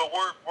but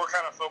we're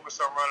kind of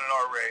focused on running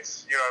our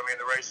race.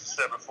 The race is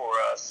set before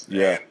us.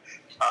 Yeah. And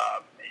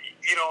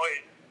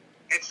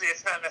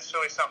it's not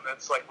necessarily something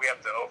that's like we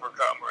have to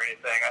overcome or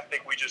anything. I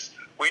think we do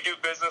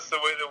business the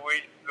way that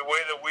we do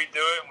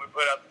it, and we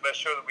put out the best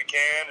show that we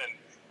can. And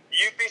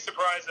you'd be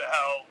surprised at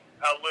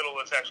how little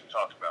it's actually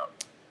talked about.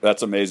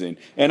 That's amazing.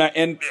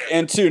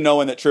 And too,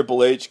 knowing that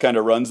Triple H kind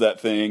of runs that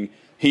thing,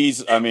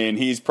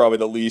 he's probably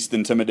the least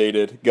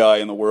intimidated guy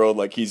in the world.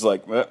 Like, he's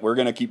like, we're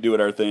going to keep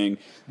doing our thing.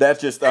 That's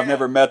just, I've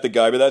never met the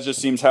guy, but that just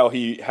seems how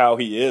he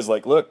is.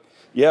 Like, look,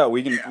 yeah,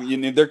 we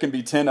can, there can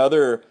be 10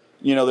 other,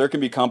 there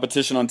can be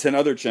competition on 10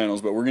 other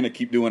channels, but we're going to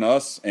keep doing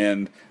us,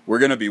 and we're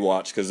going to be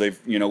watched because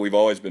we've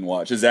always been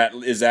watched. Is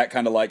that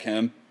kind of like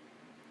him?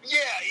 Yeah,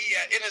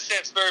 in a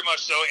sense, very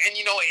much so. And,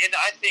 and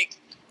I think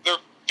there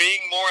being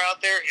more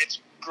out there, it's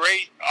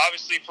great,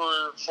 obviously, for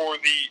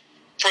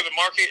the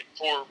market,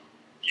 for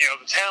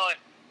the talent,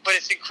 but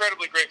it's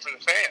incredibly great for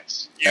the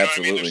fans.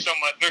 Absolutely. What I mean?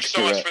 There's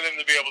so much for them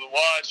to be able to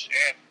watch,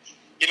 and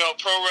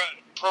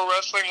pro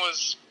wrestling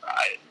was,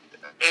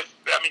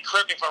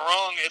 correct me if I'm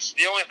wrong, it's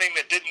the only thing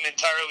that didn't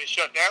entirely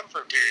shut down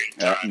for a period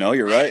of time. No,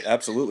 you're right,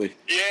 absolutely.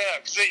 Yeah,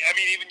 because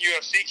even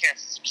UFC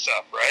canceled some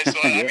stuff, right? So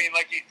Yeah.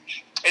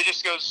 It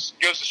just goes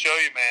to show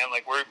you, man.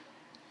 Like, we're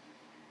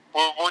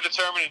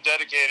determined and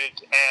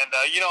dedicated, and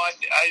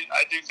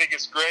I do think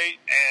it's great,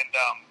 and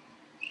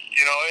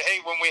hey,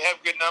 when we have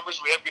good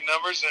numbers, we have good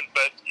numbers,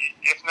 but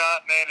if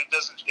not, man,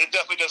 it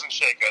definitely doesn't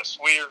shake us.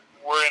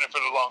 We're in it for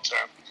the long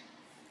term.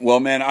 Well,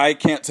 man, I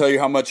can't tell you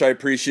how much I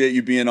appreciate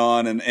you being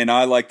on, and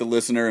I, like the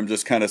listener, am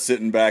just kind of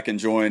sitting back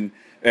enjoying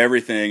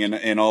everything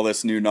and all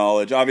this new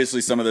knowledge.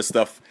 Obviously, some of this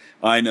stuff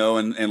I know,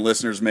 and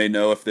listeners may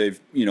know if they've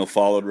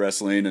followed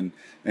wrestling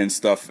and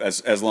stuff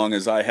as long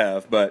as I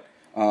have, but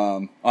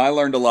I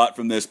learned a lot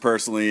from this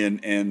personally,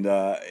 and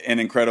an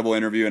incredible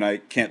interview, and I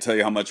can't tell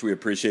you how much we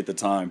appreciate the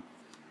time.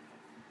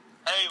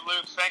 Hey,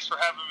 Luke, thanks for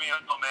having me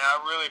on, man.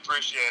 I really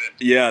appreciate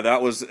it. Yeah,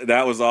 that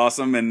was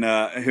awesome, and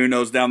who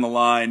knows down the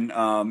line,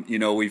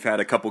 we've had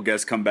a couple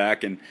guests come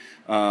back, and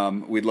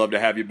we'd love to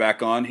have you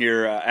back on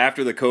here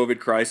after the COVID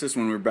crisis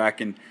when we're back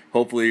in.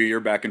 Hopefully, you're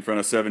back in front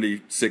of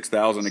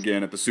 76,000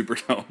 again at the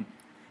Superdome.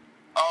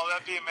 Oh,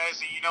 that'd be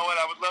amazing. You know what?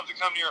 I would love to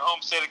come to your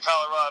home state of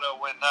Colorado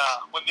when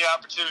the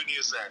opportunity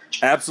is there.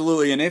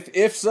 Absolutely, and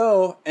if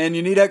so, and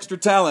you need extra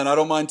talent, I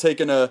don't mind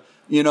taking an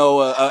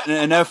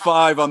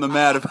F5 on the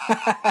mat.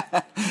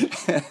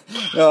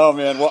 Oh,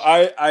 man. Well,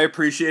 I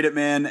appreciate it,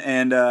 man.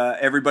 And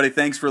everybody,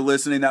 thanks for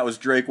listening. That was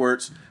Drake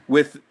Wuertz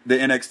with the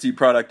NXT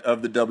product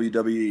of the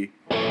WWE.